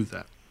commitment to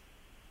that.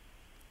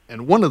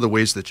 And one of the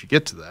ways that you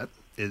get to that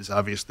is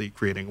obviously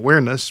creating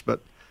awareness,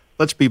 but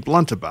let's be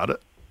blunt about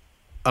it.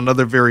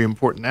 Another very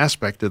important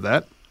aspect of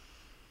that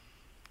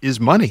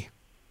is money.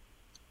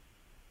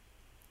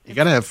 You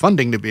got to have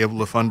funding to be able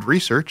to fund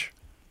research.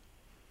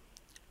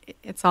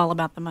 It's all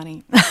about the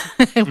money.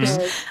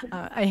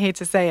 I hate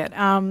to say it.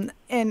 And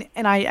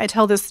I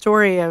tell this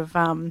story of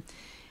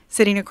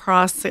sitting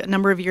across a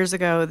number of years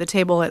ago the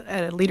table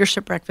at a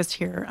leadership breakfast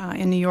here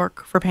in New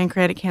York for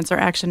Pancreatic Cancer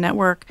Action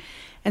Network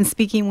and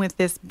speaking with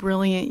this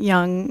brilliant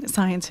young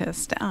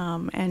scientist.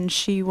 And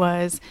she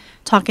was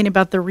talking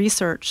about the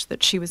research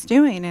that she was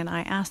doing. And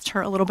I asked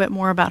her a little bit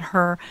more about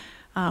her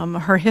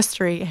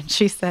history, and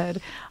she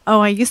said,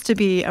 "Oh, I used to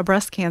be a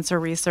breast cancer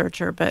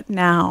researcher, but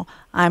now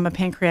I'm a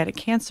pancreatic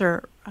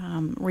cancer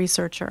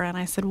researcher." And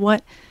I said,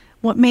 "What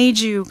made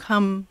you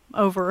come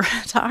over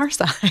to our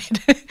side?"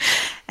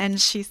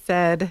 And she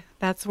said,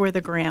 "That's where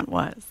the grant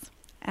was."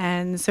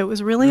 And so it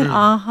was really an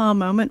aha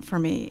moment for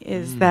me,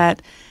 is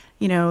that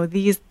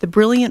the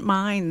brilliant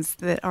minds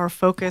that are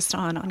focused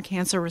on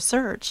cancer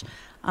research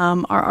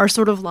are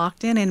sort of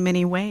locked in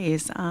many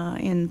ways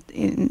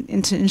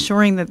into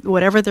ensuring that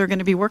whatever they're going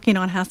to be working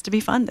on has to be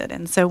funded.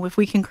 And so if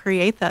we can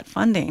create that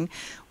funding,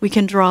 we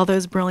can draw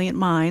those brilliant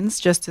minds,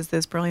 just as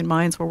those brilliant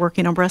minds were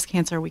working on breast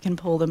cancer, we can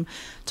pull them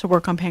to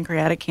work on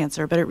pancreatic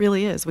cancer. But it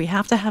really is. We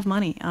have to have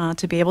money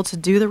to be able to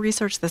do the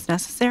research that's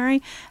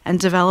necessary and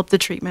develop the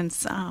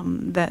treatments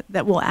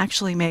that will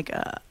actually make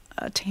a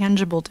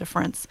tangible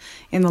difference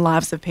in the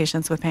lives of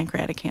patients with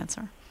pancreatic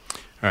cancer.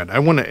 All right, I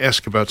want to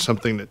ask about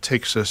something that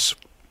takes us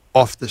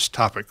off this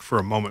topic for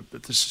a moment,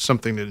 but this is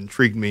something that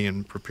intrigued me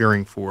in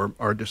preparing for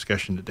our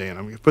discussion today, and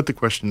I'm going to put the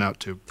question out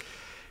to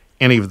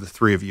any of the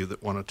three of you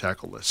that want to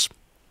tackle this.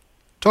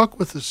 Talk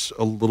with us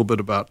a little bit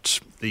about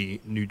the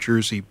New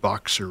Jersey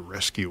Boxer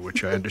Rescue,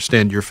 which I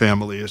understand your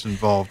family is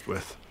involved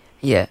with.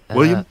 Yeah.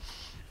 William?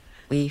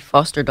 We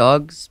foster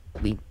dogs.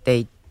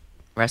 They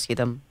rescue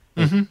them,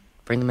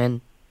 bring them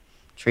in,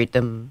 treat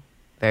them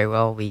very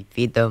well. We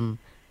feed them,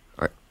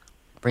 or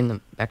bring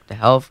them back to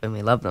health, and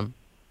we love them.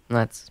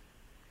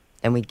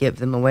 And we give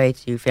them away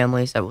to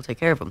families that will take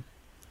care of them.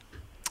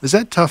 Is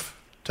that tough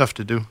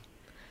to do?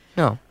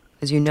 No,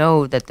 because you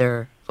know that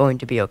they're going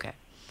to be okay.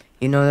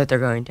 You know that they're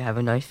going to have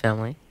a nice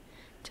family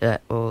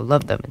that will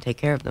love them and take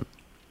care of them.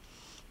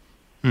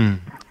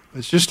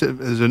 It's just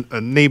as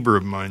a neighbor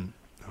of mine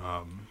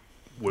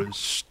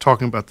was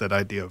talking about that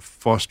idea of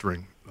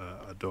fostering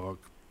a dog.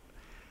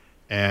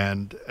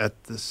 And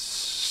at the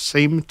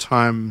same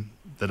time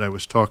that I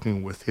was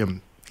talking with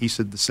him, he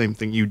said the same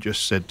thing you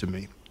just said to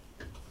me,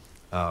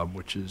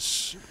 which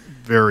is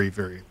very,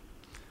 very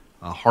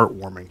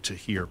heartwarming to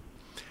hear.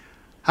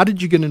 How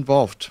did you get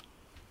involved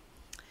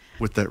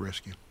with that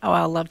rescue? Oh,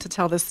 I'll love to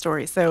tell this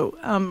story. So,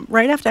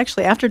 right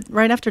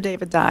after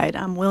David died,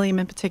 William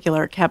in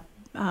particular kept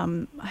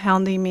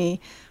hounding me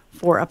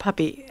for a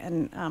puppy,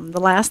 and the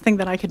last thing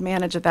that I could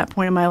manage at that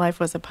point in my life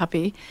was a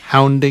puppy.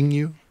 Hounding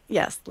you?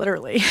 Yes,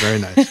 literally. Very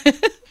nice.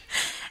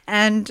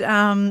 And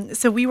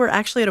so we were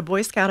actually at a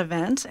Boy Scout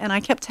event, and I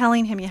kept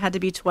telling him you had to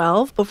be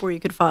 12 before you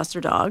could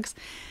foster dogs.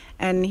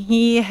 And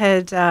he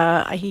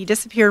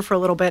disappeared for a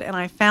little bit, and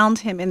I found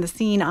him in the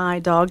Seeing Eye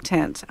dog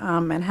tent,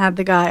 and had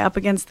the guy up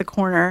against the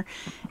corner.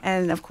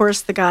 And of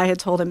course, the guy had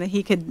told him that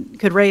he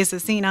could raise a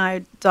Seeing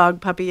Eye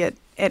dog puppy at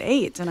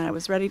 8, and I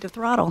was ready to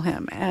throttle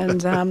him.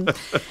 And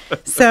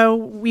so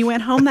we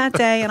went home that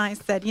day, and I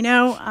said,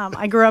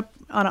 I grew up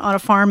on a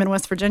farm in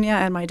West Virginia,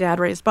 and my dad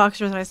raised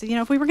boxers. And I said,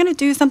 if we were going to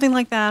do something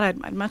like that,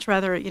 I'd much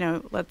rather,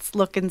 let's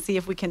look and see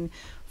if we can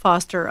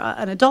foster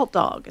an adult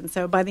dog. And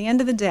so by the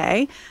end of the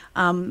day,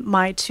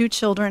 my 2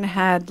 children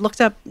had looked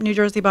up New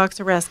Jersey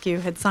Boxer Rescue,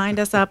 had signed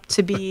us up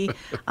to be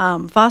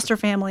foster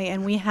family,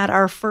 and we had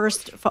our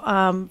first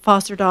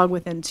foster dog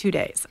within 2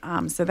 days.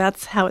 So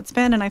that's how it's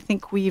been, and I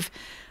think we've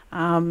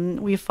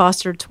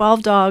fostered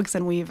 12 dogs,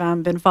 and we've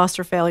been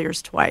foster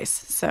failures twice.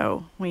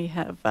 So we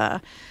have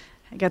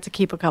got to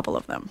keep a couple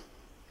of them.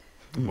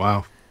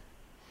 Wow.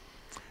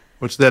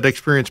 What's that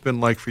experience been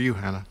like for you,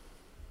 Hannah?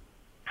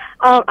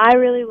 I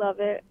really love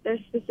it.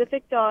 There's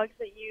specific dogs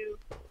that you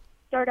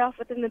start off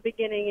with in the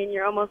beginning, and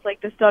you're almost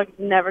like, this dog's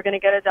never going to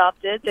get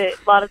adopted. A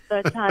lot of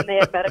the time they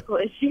have medical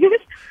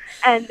issues,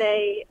 and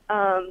they're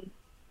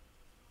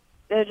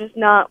just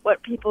not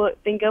what people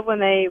think of when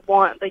they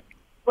want,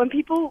 when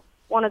people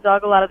want a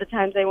dog, a lot of the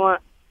times they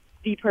want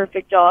the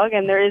perfect dog,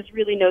 and there is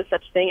really no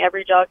such thing.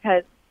 Every dog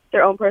has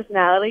their own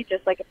personality,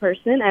 just like a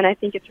person, and I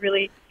think it's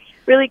really,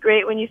 really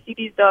great when you see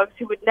these dogs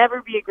who would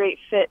never be a great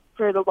fit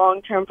for the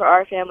long term for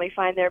our family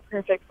find their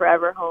perfect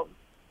forever home.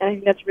 And I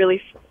think that's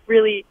really,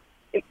 really,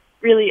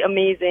 really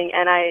amazing,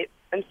 and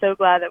I'm so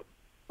glad that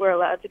we're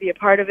allowed to be a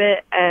part of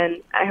it,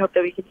 and I hope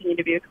that we continue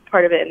to be a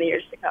part of it in the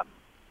years to come.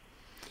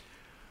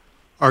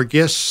 Our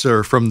guests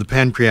are from the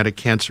Pancreatic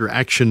Cancer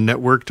Action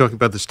Network, talking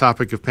about this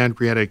topic of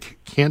pancreatic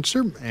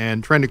cancer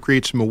and trying to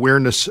create some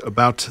awareness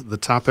about the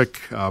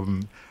topic.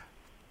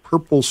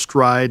 Purple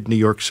Stride, New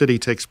York City,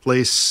 takes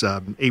place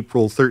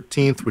April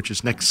 13th, which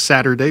is next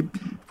Saturday,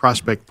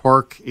 Prospect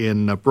Park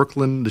in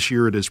Brooklyn. This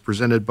year it is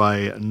presented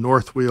by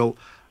Northwheel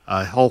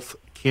Health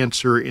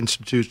Cancer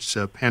Institute's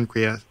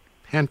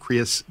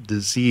Pancreas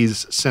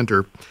Disease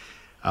Center.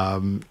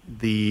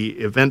 The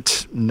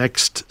event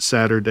next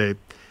Saturday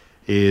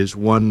is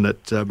one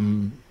that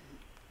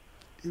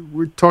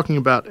we're talking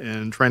about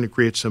and trying to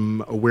create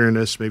some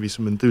awareness, maybe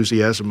some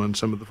enthusiasm on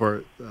some of the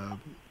part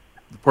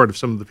of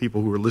some of the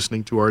people who are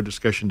listening to our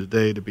discussion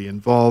today to be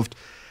involved,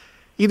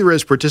 either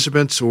as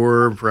participants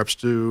or perhaps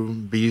to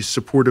be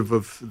supportive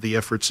of the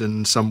efforts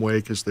in some way,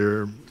 because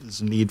there is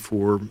a need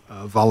for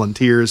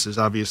volunteers. There's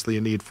obviously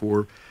a need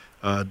for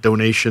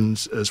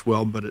donations as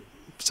well, but it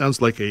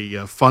sounds like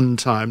a fun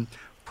time.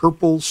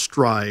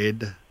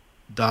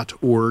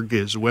 PurpleStride.org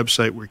is a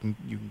website where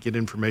you can get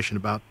information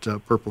about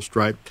Purple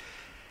Stride.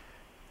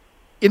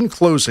 In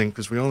closing,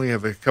 because we only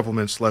have a couple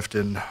minutes left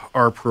in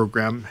our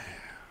program,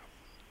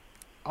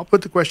 I'll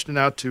put the question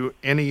out to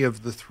any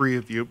of the three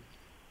of you.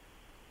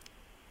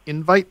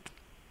 Invite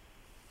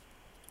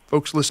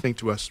folks listening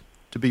to us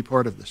to be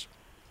part of this.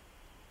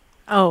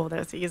 Oh,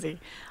 that's easy.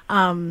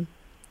 You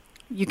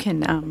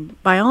can,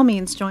 by all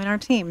means, join our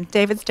team,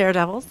 David's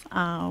Daredevils.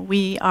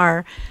 We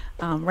are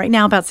right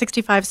now about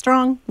 65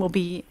 strong. We'll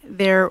be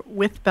there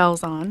with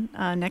bells on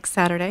next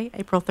Saturday,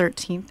 April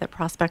 13th at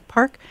Prospect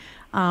Park.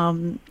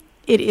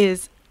 It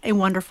is a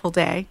wonderful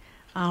day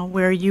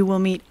where you will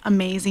meet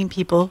amazing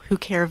people who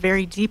care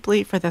very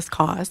deeply for this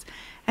cause,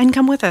 and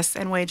come with us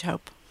and wage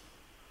hope.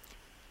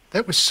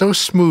 That was so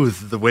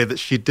smooth, the way that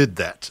she did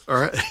that.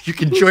 All right, you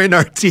can join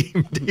our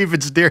team,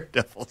 David's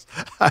Daredevils.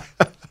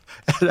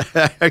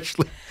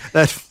 Actually,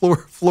 that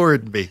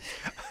floored me.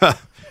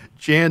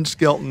 Jan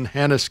Skelton,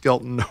 Hannah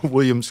Skelton,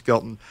 William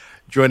Skelton,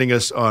 joining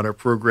us on our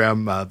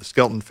program. The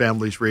Skelton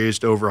families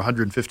raised over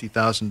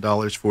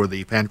 $150,000 for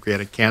the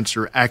Pancreatic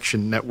Cancer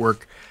Action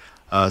Network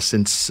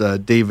since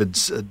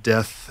David's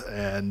death,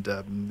 and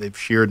they've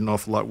shared an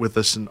awful lot with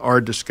us in our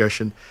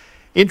discussion.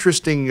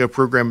 interesting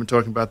program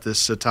talking about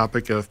this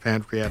topic of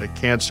pancreatic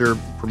cancer,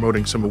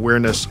 promoting some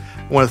awareness.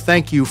 I want to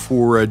thank you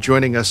for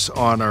joining us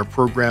on our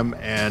program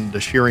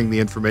and sharing the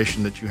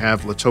information that you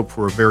have. Let's hope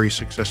for a very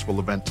successful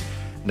event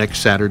next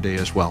Saturday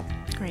as well.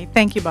 Great.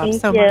 Thank you, Bob,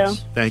 Thank so you.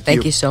 much.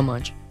 Thank you so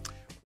much.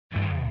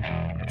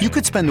 You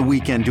could spend the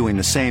weekend doing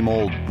the same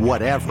old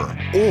whatever,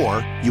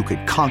 or you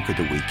could conquer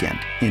the weekend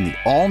in the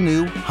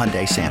all-new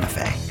Hyundai Santa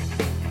Fe.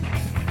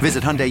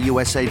 Visit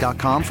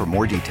HyundaiUSA.com for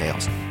more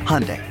details.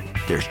 Hyundai,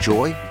 there's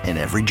joy in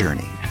every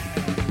journey.